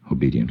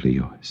 obediently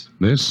yours.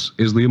 This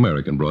is the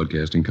American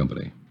Broadcasting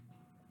Company.